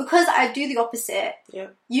opposite, but because I do the opposite,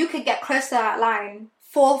 you could get close to that line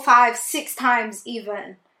 4, 5, 6 times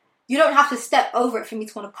even. You don't have to step over it for me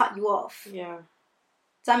to want to cut you off. Yeah.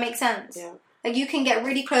 Does that make sense? Yeah. Like you can get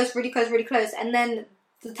really close, and then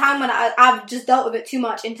the time when I've just dealt with it too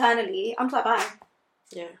much internally, I'm just like, bye.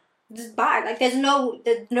 Yeah. Just bye. Like there's no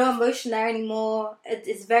emotion there anymore.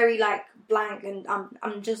 It's very like blank, and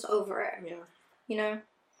I'm just over it. Yeah. You know?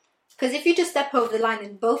 Because if you just step over the line,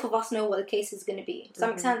 then both of us know what the case is going to be. Does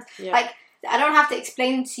that make sense? Yeah. Like I don't have to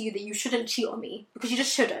explain to you that you shouldn't cheat on me because you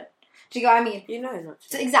just shouldn't. Do you get what I mean? You know not to.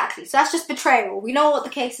 So exactly. So that's just betrayal. We know what the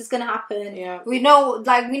case is going to happen. Yeah. We know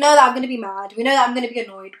that I'm going to be mad. We know that I'm going to be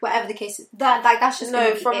annoyed. Whatever the case is. That's just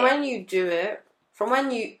no, from when you do it. From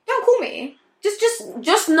when you... Don't call me.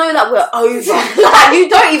 Just know that we're over. Like, you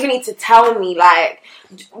don't even need to tell me. Like,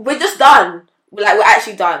 we're just done. Like, we're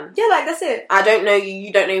actually done. Yeah, like, that's it. I don't know you.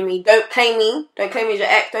 You don't know me. Don't claim me. Don't claim me as your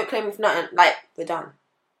ex. Don't claim me for nothing. Like, we're done.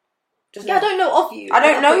 I don't know of you. I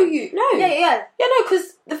don't know you. No. Yeah. Yeah, no,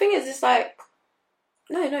 because the thing is, it's like,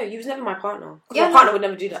 no, you was never my partner. Because my partner would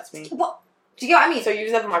never do that to me. What? Do you get what I mean? So you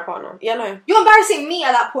was never my partner. Yeah, no. You're embarrassing me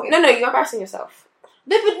at that point. No, you're embarrassing yourself.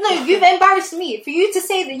 But no, you've embarrassed me. For you to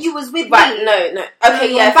say that you was with me. Right, no.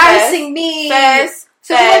 Okay, you're embarrassing me.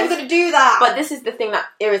 So we're never going to do that. But this is the thing that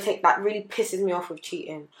really pisses me off with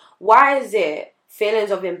cheating. Why is it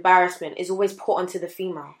feelings of embarrassment is always put onto the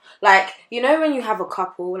female? Like, you know when you have a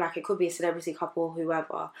couple, like it could be a celebrity couple,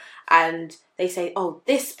 whoever, and they say, oh,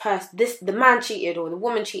 the man cheated or the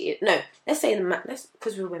woman cheated. No, let's say the man,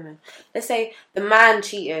 because we're women. Let's say the man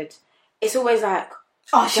cheated. It's always like,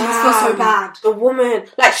 oh, she must feel so bad. The woman,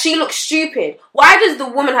 like, she looks stupid. Why does the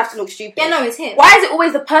woman have to look stupid? Yeah, no, it's him. Why is it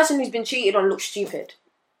always the person who's been cheated on look stupid?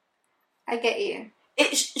 I get you.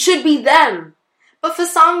 It should be them. But for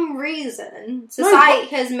some reason, society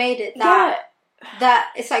has made it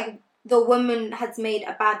that it's like the woman has made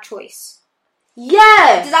a bad choice.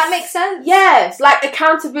 Yes. Does that make sense? Yes. Like,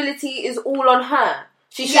 accountability is all on her.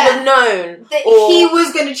 She should have known that he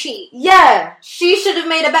was going to cheat. Yeah. She should have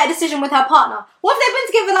made a better decision with her partner. What if they've been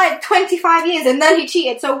together like 25 years and then he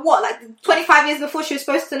cheated? So what? Like 25 years before she was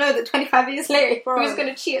supposed to know that 25 years later he was going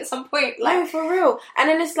to cheat at some point. Like, no, for real. And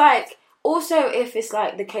then it's like, also if it's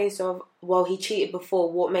like the case of, well, he cheated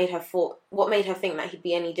before, what made her think that he'd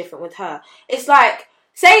be any different with her? It's like,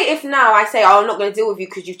 say if now I say, I'm not going to deal with you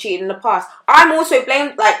because you've cheated in the past, I'm also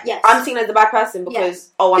blamed, like, I'm seen as a bad person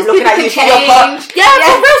because, I'm looking at you for your part. Yeah,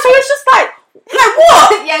 for real, so it's just like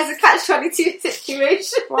what? Yeah, it's a catch-22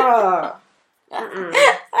 situation.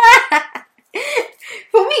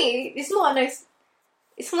 For me, it's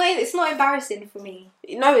not embarrassing for me.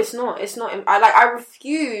 No, it's not. It's not. I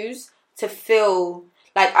refuse to feel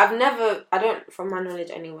like I don't, from my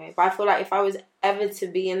knowledge anyway, but I feel like if I was ever to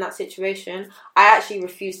be in that situation, I actually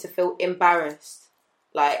refuse to feel embarrassed.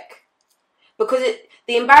 Like, because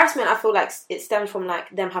the embarrassment, I feel like it stems from like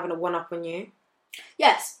them having a one-up on you.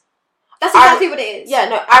 Yes. That's exactly what it is. Yeah,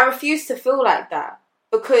 no, I refuse to feel like that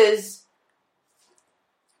because,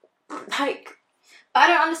 like... But I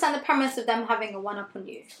don't understand the premise of them having a one-up on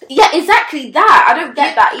you. Yeah, exactly that. I don't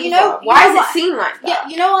get that either. Why is it seen like that? Yeah,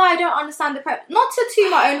 you know why I don't understand the premise? Not to toot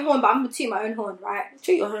my own horn, but I'm going to toot my own horn, right?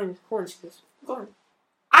 Toot your own horn, go on.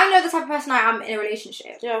 I know the type of person I am in a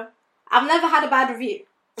relationship. Yeah. I've never had a bad review,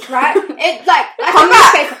 right? It's like come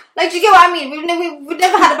back. Like, do you get what I mean? We've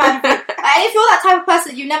never had a bad review. And if you're that type of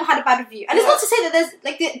person, you've never had a bad review. And it's not to say that there's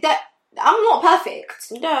like that I'm not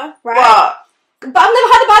perfect. Yeah. Right. But I've never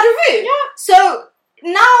had a bad review. Yeah. So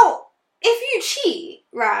now, if you cheat,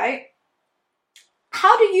 right?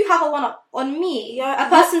 How do you have a one-up on me? Yeah. A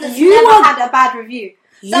person that's never had a bad review.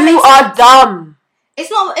 You are dumb. It's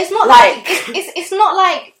not like it's not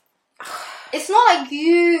like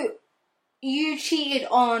you cheated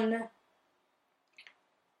on.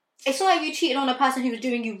 It's not like you cheated on a person who was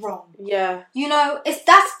doing you wrong. Yeah. You know,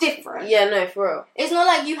 that's different. Yeah, no, for real. It's not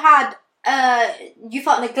like you had you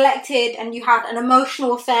felt neglected and you had an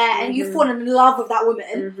emotional affair and you've fallen in love with that woman.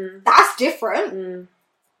 Mm-hmm. That's different. Mm.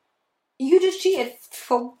 You just cheated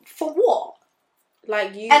for what?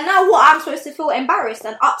 Like you, and now what? I'm supposed to feel embarrassed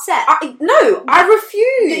and upset? No, I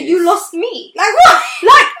refuse. That you lost me. Like what?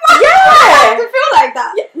 Like yeah, I have to feel like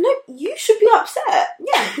that. Yeah, no, you should be upset.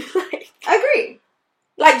 Yeah, I agree.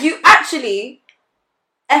 Like you actually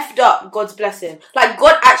effed up God's blessing. Like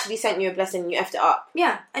God actually sent you a blessing and you effed it up.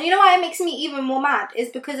 Yeah, and you know why it makes me even more mad is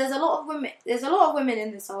because there's a lot of women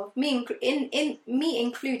in this world, me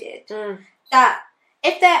included, that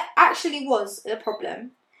if there actually was a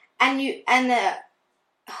problem and you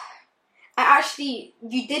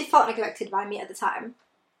did felt neglected by me at the time,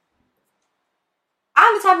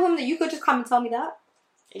 I'm the type of woman that you could just come and tell me that.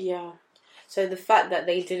 Yeah. So the fact that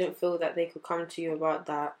they didn't feel that they could come to you about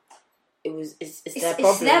that, it's their problem.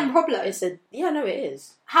 It's their problem. It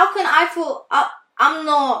is. How can I feel? I'm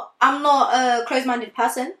not a closed-minded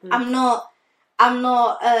person. I'm not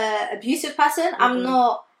a abusive person. I'm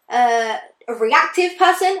not a reactive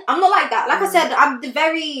person. I'm not like that. Like I said, I'm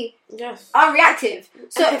very unreactive.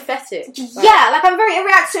 So pathetic. Yeah, like I'm very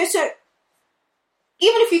reactive. So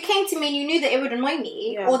even if you came to me and you knew that it would annoy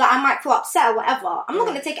me or that I might feel upset or whatever, I'm not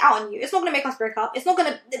going to take it out on you. It's not going to make us break up. It's not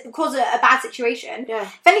going to cause a bad situation. Yeah.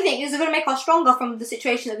 If anything, it's going to make us stronger from the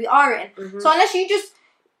situation that we are in. Mm-hmm. So unless you just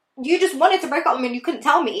wanted to break up with me and you couldn't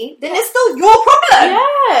tell me, then it's still your problem.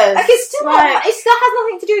 Yes. Like it still has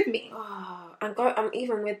nothing to do with me. I'm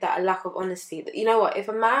even with that lack of honesty. You know what? If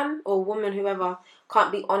a man or woman, whoever,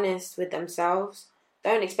 can't be honest with themselves,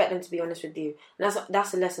 don't expect them to be honest with you. And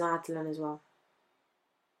that's a lesson I had to learn as well.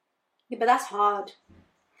 Yeah, but that's hard.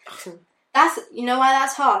 You know why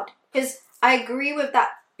that's hard? Because I agree with that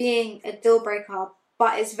being a deal breaker,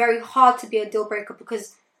 but it's very hard to be a deal breaker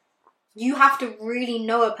because you have to really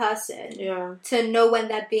know a person to know when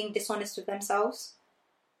they're being dishonest with themselves.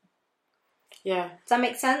 Yeah. Does that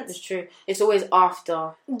make sense? It's true. It's always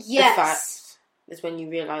after the fact is when you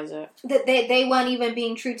realise it. That they weren't even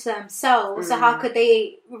being true to themselves, so how could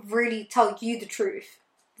they really tell you the truth?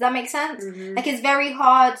 Does that make sense? Mm-hmm. Like, it's very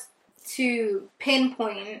hard to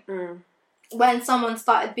pinpoint when someone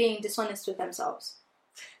started being dishonest with themselves.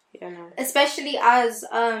 Yeah, no. Especially as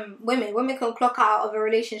women can clock out of a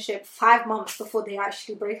relationship 5 months before they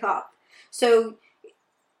actually break up. So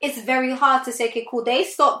it's very hard to say, okay, cool, they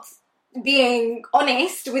stopped being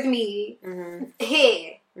honest with me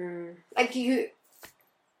here. Like you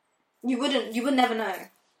would never know.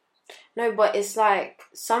 No, but it's like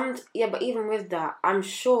but even with that, I'm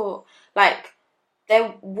sure, like,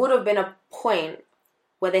 there would have been a point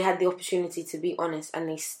where they had the opportunity to be honest and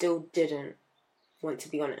they still didn't want to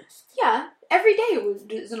be honest. Yeah, every day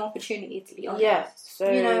was an opportunity to be honest. Yeah, so...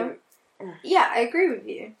 You know? Yeah, I agree with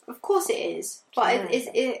you. Of course it is. But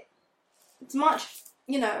it's much,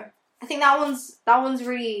 you know... I think that one's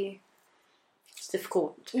really... It's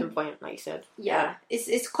difficult to pinpoint, like you said. Yeah.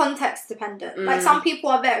 It's context dependent. Like, some people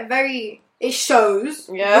are very... It shows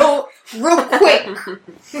real quick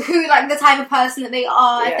who, like, the type of person that they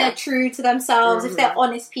are, if they're true to themselves, if they're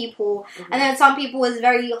honest people. And then some people, it's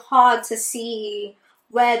very hard to see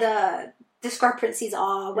where the discrepancies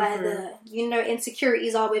are, where the, you know,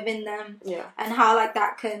 insecurities are within them. Yeah. And how, like,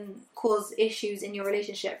 that can cause issues in your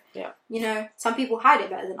relationship. Yeah. You know, some people hide it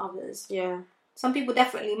better than others. Yeah. Some people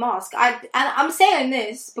definitely mask. I'm saying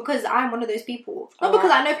this because I'm one of those people. Not because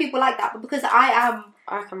I know people like that, but because I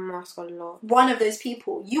can mask a lot. One of those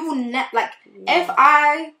people. You will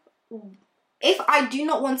if I do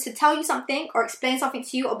not want to tell you something or explain something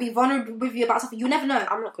to you or be vulnerable with you about something, you never know.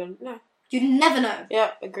 I'm not going to know. You never know.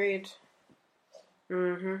 Yeah, agreed.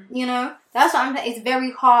 Mm-hmm. You know, that's what I'm saying. It's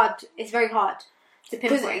very hard. It's very hard to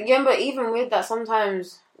pinpoint. Yeah, but even with that,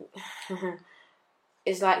 sometimes.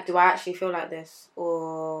 It's like, do I actually feel like this?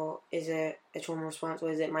 Or is it a trauma response? Or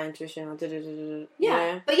is it my intuition? Or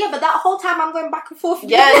yeah. But that whole time I'm going back and forth.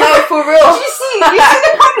 Yeah, no, for real. Do you see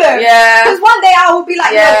the problem? Yeah. Because one day I will be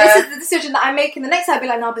like, no, this is the decision that I'm making. The next day I'll be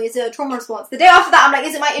like, no, but is it a trauma response? The day after that I'm like,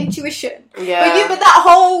 is it my intuition? Yeah. But that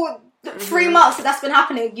whole 3 months that's been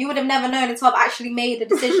happening, you would have never known until I've actually made a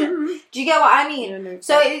decision. Do you get what I mean? Yeah, no,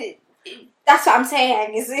 so that's what I'm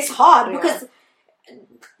saying. It's hard because...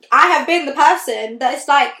 I have been the person that it's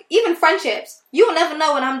like, even friendships, you'll never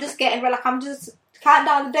know when I'm just getting, like, I'm just counting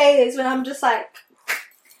down the days when I'm just like,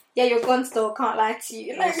 yeah, you're gone still, can't lie to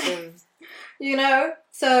you. Like, you know?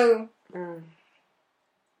 So,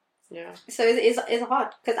 yeah. So it's hard,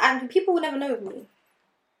 because people will never know with me.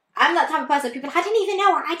 I'm that type of person, people are like, I didn't even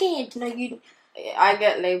know what I did. You know, I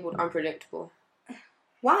get labelled unpredictable.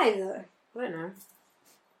 Why, though? I don't know.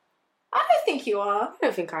 I don't think you are. I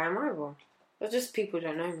don't think I am either. It's just people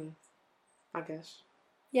don't know me, I guess.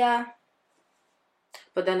 Yeah.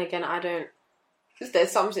 But then again,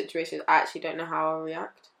 there's some situations I actually don't know how I'll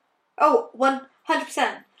react. Oh,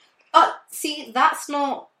 100%. See, that's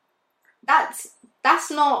not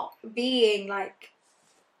being, like,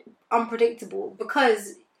 unpredictable,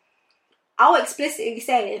 because I'll explicitly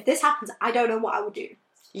say, if this happens, I don't know what I will do.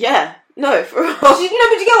 Yeah. No, for real. But you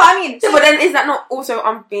get what I mean? Yeah, but then is that not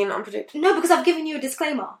also being unpredictable? No, because I've given you a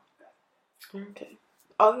disclaimer. Okay.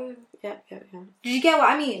 Oh, yeah. Did you get what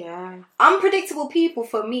I mean? Yeah. Unpredictable people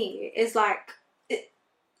for me is like,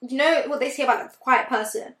 you know what they say about like, a quiet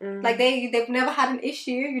person? Like they've never had an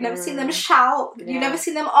issue. You've never seen them shout. Yeah. You've never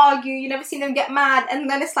seen them argue. You've never seen them get mad. And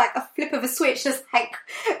then it's like a flip of a switch, just like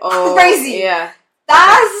crazy. Yeah.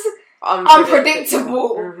 That's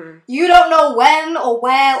unpredictable. Mm-hmm. You don't know when or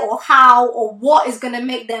where or how or what is going to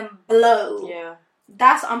make them blow. Yeah.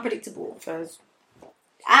 That's unpredictable.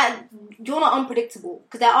 And you're not unpredictable,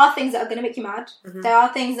 because there are things that are going to make you mad. Mm-hmm. There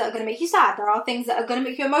are things that are going to make you sad. There are things that are going to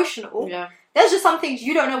make you emotional. Yeah. There's just some things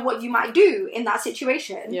you don't know what you might do in that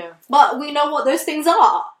situation. Yeah. But we know what those things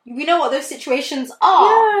are. We know what those situations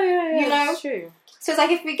are. Yeah. You know? That's true. So it's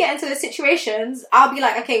like, if we get into those situations, I'll be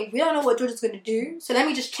like, okay, we don't know what Georgia's going to do, so let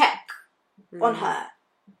me just check on her.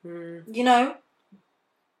 You know?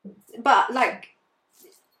 But, like...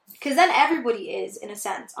 Because then everybody is, in a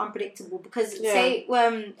sense, unpredictable. Because, say,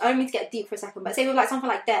 I don't mean to get deep for a second, but say with like something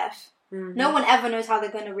like death, no one ever knows how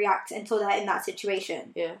they're going to react until they're in that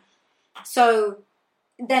situation. Yeah. So,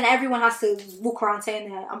 then everyone has to walk around saying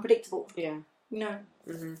they're unpredictable. Yeah. You know?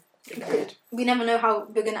 Mm-hmm. We never know how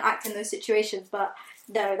we're going to act in those situations, but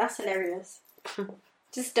no, that's hilarious.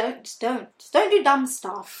 Just don't do dumb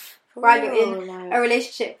stuff while you're in a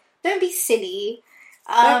relationship. Don't be silly.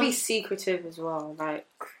 Don't be secretive as well, like...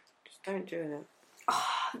 Don't do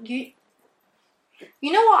it.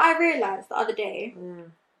 You know what I realised the other day?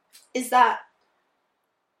 Is that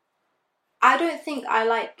I don't think I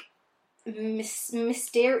like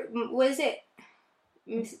mysterious... What is it?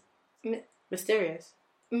 Mysterious?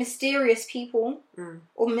 Mysterious people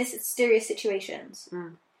or mysterious situations.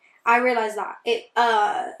 I realised that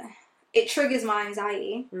it triggers my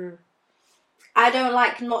anxiety. I don't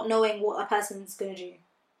like not knowing what a person's going to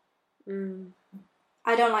do.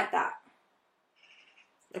 I don't like that.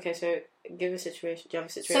 Okay, so give a situation. Do you have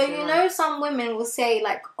a situation? So, you know, some women will say,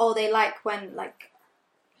 like, oh, they like when, like,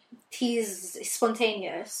 he's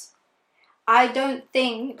spontaneous. I don't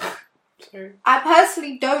think... I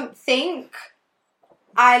personally don't think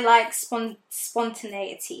I like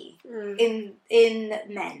spontaneity in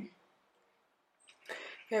men.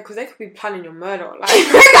 Yeah, because they could be planning your murder. Like,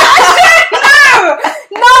 no,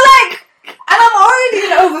 like, and I'm already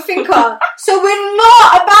an overthinker, so we're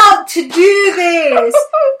not about to do this.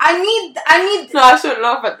 I need. No, I shouldn't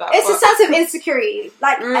laugh at that. It's a sense of insecurity.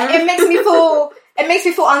 Like, it makes me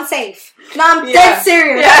feel unsafe. No, I'm dead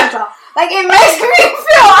serious. Yeah. Like, it makes me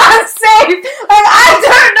feel unsafe. Like,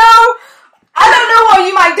 I don't know what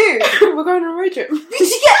you might do. We're going on a road trip.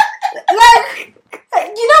 Like,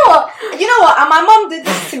 you know what? And my mum did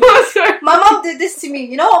this to me. My mum did this to me.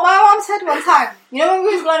 You know what my mum said one time? You know when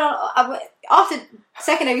we was going on, after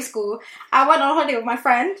secondary school, I went on holiday with my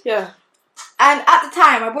friend. Yeah. And at the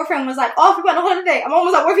time, my boyfriend was like, "Oh, if we went on holiday," and mum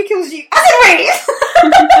was like, "What if he kills you?" I said, "Wait."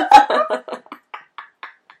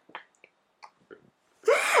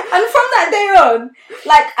 And from that day on,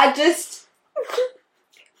 like, I just...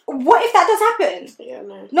 What if that does happen? Yeah,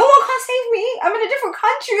 no. No one can save me. I'm in a different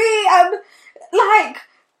country. I'm, like...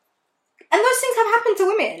 And those things have happened to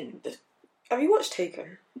women. Have you watched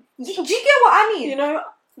Taken? Do you get what I mean? You know,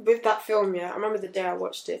 with that film, yeah, I remember the day I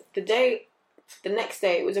watched it. The next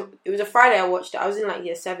day, it was a Friday I watched it. I was in, like,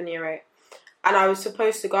 year 7, year 8. And I was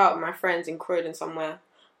supposed to go out with my friends in Croydon somewhere.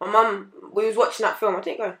 My mum, we was watching that film. I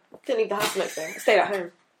didn't leave the house the next day. I stayed at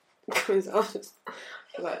home. Because I was just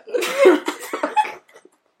like...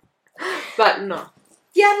 Like, no.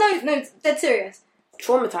 Yeah, no, dead serious.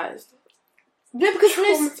 Traumatized. No, because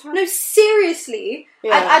no, seriously,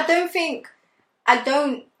 yeah. I don't think I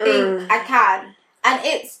can, and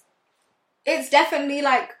it's definitely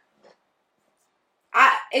like,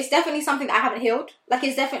 it's definitely something that I haven't healed. Like,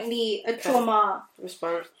 it's definitely a trauma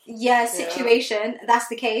response. Yeah, situation. Yeah. That's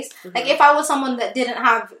the case. Mm-hmm. Like, if I was someone that didn't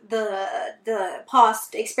have the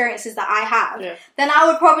past experiences that I have, then I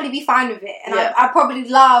would probably be fine with it, and I'd probably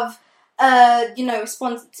love.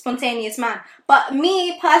 Spontaneous man. But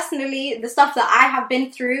me personally, the stuff that I have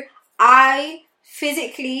been through, I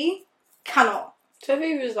physically cannot. So if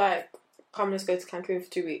he was like, "Come, let's go to Cancun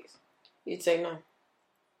for 2 weeks," you'd say no.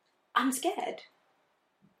 I'm scared.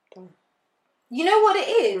 Damn. You know what it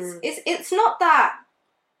is? It's not that.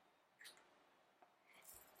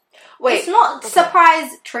 Wait, it's not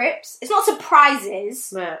surprise trips. It's not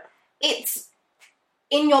surprises. Yeah. It's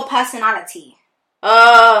in your personality.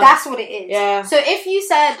 That's what it is. Yeah. So if you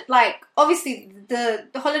said, like, obviously the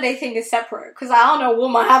holiday thing is separate, because I don't know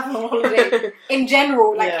what might happen on holiday in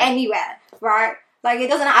general, like anywhere, right? Like, I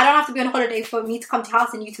don't have to be on holiday for me to come to your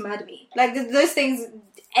house and you to murder me. Like, those things,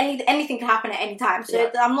 anything can happen at any time.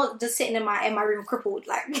 So I'm not just sitting in my room crippled.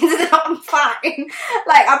 Like, I'm fine.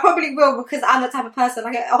 Like, I probably will, because I'm the type of person,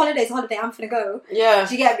 like, a holiday's a holiday, I'm finna go. Yeah.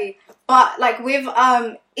 Do you get me? But, like, with,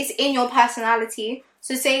 it's in your personality.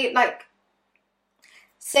 So say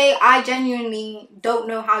I genuinely don't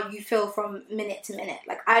know how you feel from minute to minute.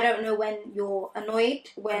 Like, I don't know when you're annoyed,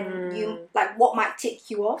 when you, like, what might tick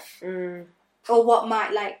you off, or what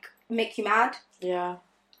might, like, make you mad. Yeah.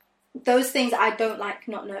 Those things I don't like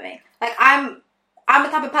not knowing. Like, I'm a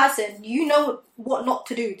type of person, you know what not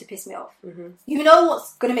to do to piss me off. Mm-hmm. You know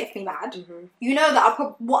what's going to make me mad. Mm-hmm. You know that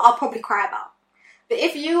what I'll probably cry about. But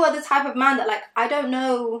if you are the type of man that, like, I don't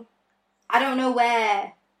know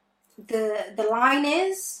where the line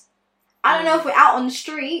is. I don't know if we're out on the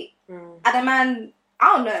street and a man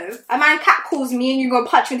cat calls me and you go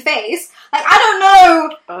punch me in the face. Like, I don't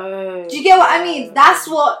know. Do you get what I mean? That's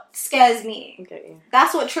what scares me. Okay.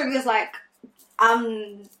 That's what triggers, like,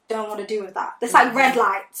 don't want to do with that. It's like red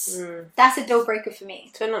lights. That's a deal breaker for me.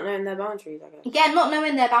 So not knowing their boundaries, I guess. Yeah, not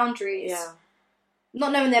knowing their boundaries. Yeah.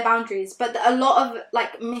 Not knowing their boundaries, but a lot of,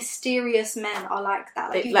 like, mysterious men are like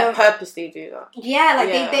that. Like, they, like, purposely do that. Yeah,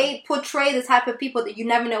 like, they portray the type of people that you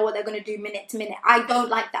never know what they're going to do minute to minute. I don't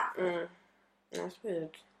like that. That's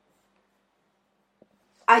weird.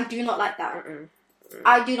 I do not like that.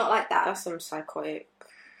 I do not like that. That's some psychotic,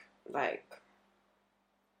 like...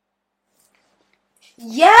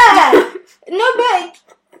 Yeah! No, but...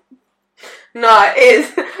 No, it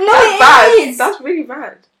is. No, it bad. is. That's really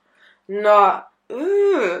bad. No.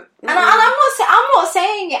 And I'm not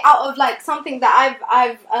saying it out of, like, something that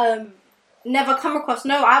I've never come across.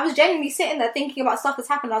 No, I was genuinely sitting there thinking about stuff that's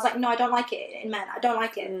happened. I was like, no, I don't like it in men. I don't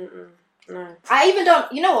like it. No. I even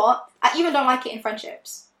don't. You know what? I even don't like it in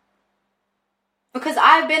friendships, because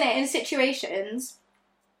I've been in situations.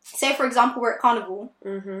 Say, for example, we're at carnival.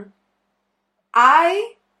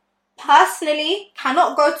 I personally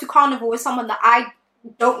cannot go to carnival with someone that I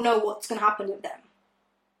don't know what's going to happen with them.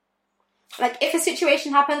 Like, if a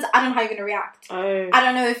situation happens, I don't know how you're going to react. I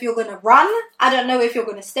don't know if you're going to run. I don't know if you're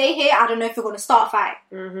going to stay here. I don't know if you're going to start a fight.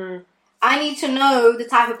 I need to know the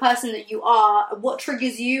type of person that you are, what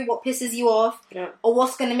triggers you, what pisses you off, or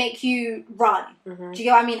what's going to make you run. Mm-hmm. Do you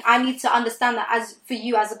get what I mean? I need to understand that as for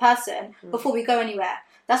you as a person before we go anywhere.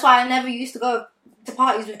 That's why I never used to go to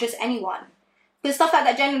parties with just anyone. Because stuff like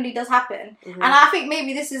that generally does happen. Mm-hmm. And I think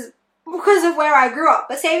maybe this is because of where I grew up.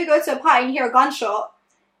 But say we go to a party and you hear a gunshot,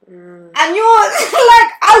 and you're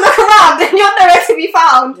like, I look around and you're nowhere to be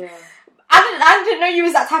found. Yeah. I didn't know you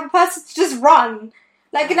was that type of person to just run.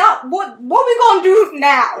 Like, now, what we gonna do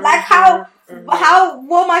now? Like, what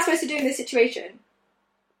am I supposed to do in this situation?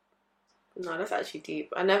 No, that's actually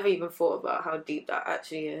deep. I never even thought about how deep that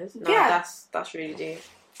actually is. No, yeah. That's really deep.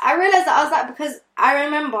 I realised that I was like, because I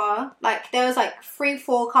remember, like, there was, like,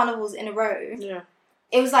 3-4 carnivals in a row. Yeah.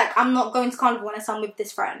 It was like, I'm not going to carnival unless I'm with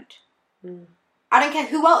this friend. Mm. I don't care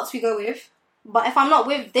who else we go with, but if I'm not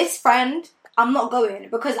with this friend, I'm not going,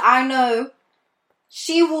 because I know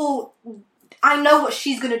I know what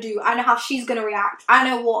she's going to do. I know how she's going to react. I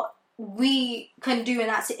know what we can do in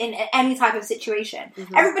any type of situation.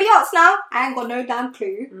 Mm-hmm. Everybody else now, I ain't got no damn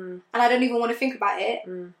clue. Mm. And I don't even want to think about it.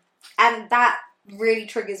 Mm. And that really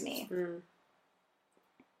triggers me. Mm.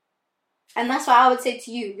 And that's why I would say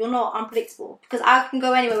to you, you're not unpredictable. Because I can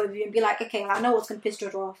go anywhere with you and be like, okay, I know what's going to piss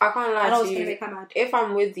Georgia off. I can't lie to you. I know what's going to make her mad. If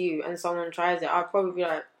I'm with you and someone tries it, I'll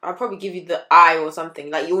probably give you the eye or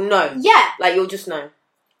something. Like, you'll know. Yeah. Like, you'll just know.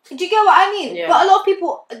 Do you get what I mean? Yeah. But a lot of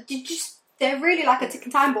people, they're really like a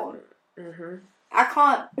ticking time bomb. Mm-hmm. I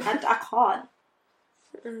can't.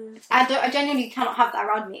 I genuinely cannot have that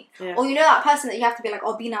around me. Yeah. Or you know that person that you have to be like,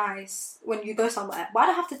 oh, be nice when you go somewhere. Why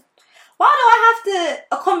do I have to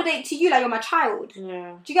accommodate to you like you're my child?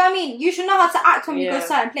 Yeah. Do you get what I mean? You should know how to act when you go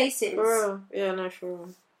certain places. For real. Yeah, no, for real.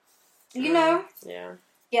 You know? Yeah.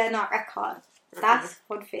 Yeah, no, I can't. That's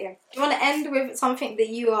one thing. Do you want to end with something that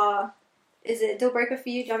you are... Is it a deal breaker for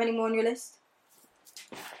you? Do you have any more on your list?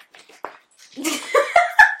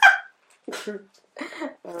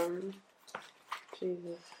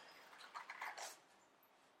 Jesus.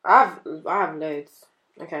 I have loads.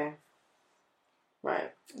 Okay.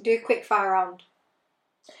 Right. Do a quick fire round.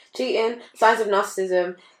 Cheating, signs of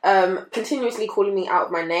narcissism, continuously calling me out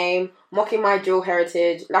of my name, mocking my dual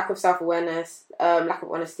heritage, lack of self-awareness, lack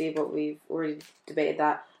of honesty, but we've already debated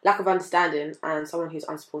that, lack of understanding, and someone who's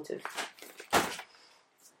unsupportive.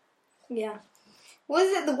 Yeah. What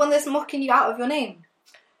is it, the one that's mocking you out of your name?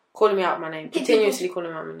 Calling me out of my name. Continuously calling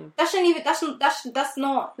me out of my name. That's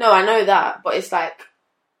not... No, I know that, but it's like,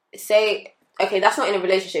 say... Okay, that's not in a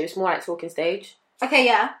relationship, it's more like talking stage. Okay,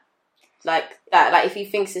 yeah. Like, that, like, if he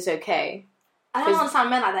thinks it's okay. I don't understand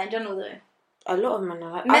men like that in general, though. A lot of men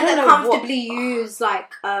are like... Men that comfortably use,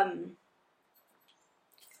 like,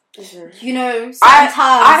 you know,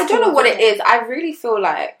 I don't know what it is. I really feel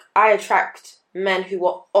like I attract men who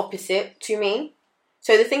are opposite to me.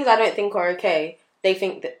 So the things I don't think are okay, they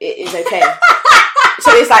think that it is okay.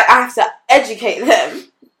 So it's like I have to educate them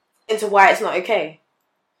into why it's not okay.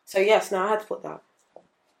 So yes, no, I had to put that.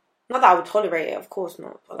 Not that I would tolerate it, of course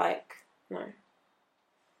not. But like, no.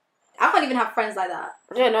 I can't even have friends like that.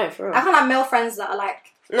 Yeah, no, for real. I can't have male friends that are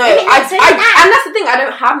like... No, and that's the thing, I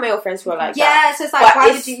don't have male friends who are like that. Yeah, so it's like,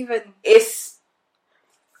 why would you even...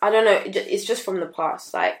 I don't know, it's just from the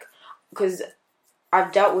past, like, because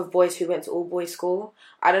I've dealt with boys who went to all-boys school.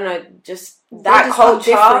 I don't know, just that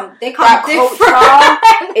culture... culture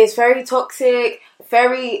is very toxic,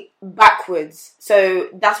 very backwards. So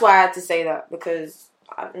that's why I had to say that, because...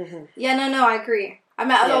 Yeah, no, I agree. I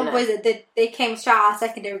met a lot of boys that they came straight out of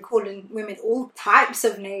secondary calling women all types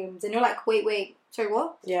of names. And you're like, wait, sorry,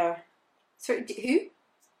 what? Yeah. Sorry, who?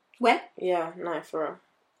 When? Yeah, no, for real.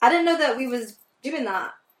 I didn't know that we was doing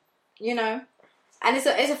that, you know? And it's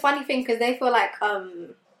a funny thing because they feel like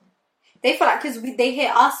because they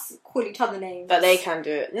hear us call each other names. That they can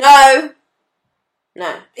do it. No.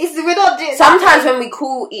 We're not doing Sometimes when we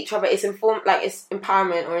call each other, it's it's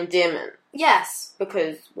empowerment or endearment. Yes.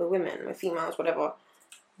 Because we're women, we're females, whatever.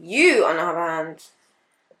 You, on the other hand,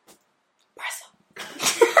 press up.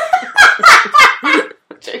 I'm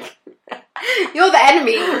joking. You're the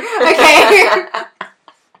enemy, okay?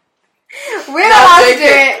 We're not allowed to do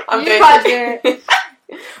it. You can't do it.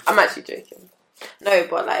 I'm actually joking. No,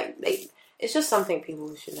 but like, it's just something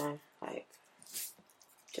people should know. Like,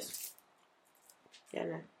 just, yeah,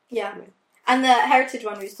 no. Yeah. And the heritage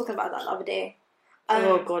one, we was talking about that the other day.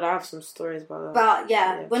 Oh god, I have some stories about that. But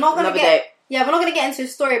yeah, we're not gonna get into a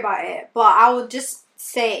story about it. But I would just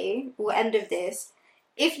say, we'll end of this: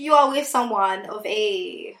 if you are with someone of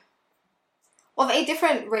a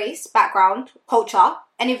different race, background, culture,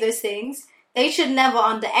 any of those things, they should never,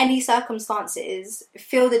 under any circumstances,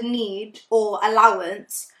 feel the need or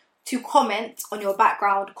allowance to comment on your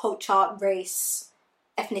background, culture, race,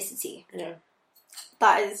 ethnicity. Yeah.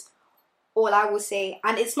 That is all I will say.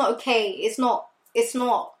 And it's not okay. It's not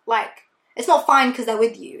fine because they're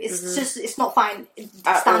with you. It's just, it's not fine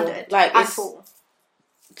standard. Like, at all.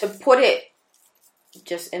 To put it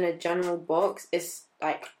just in a general box, it's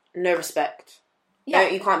like no respect. Yeah.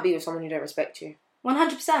 You can't be with someone who don't respect you.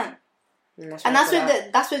 100%. And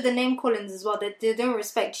that's with the name callings as well. They don't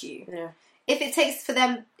respect you. Yeah. If it takes for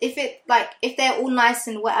them, if they're all nice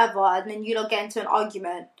and whatever, and then you lot get into an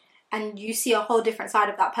argument, and you see a whole different side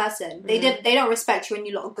of that person, they don't respect you when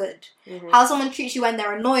you lot are good. How someone treats you when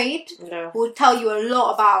they're annoyed will tell you a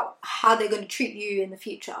lot about how they're going to treat you in the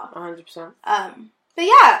future. 100%. But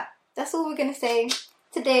yeah, that's all we're going to say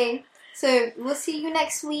today. So we'll see you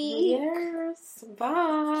next week. Yes.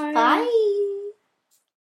 Bye. Bye.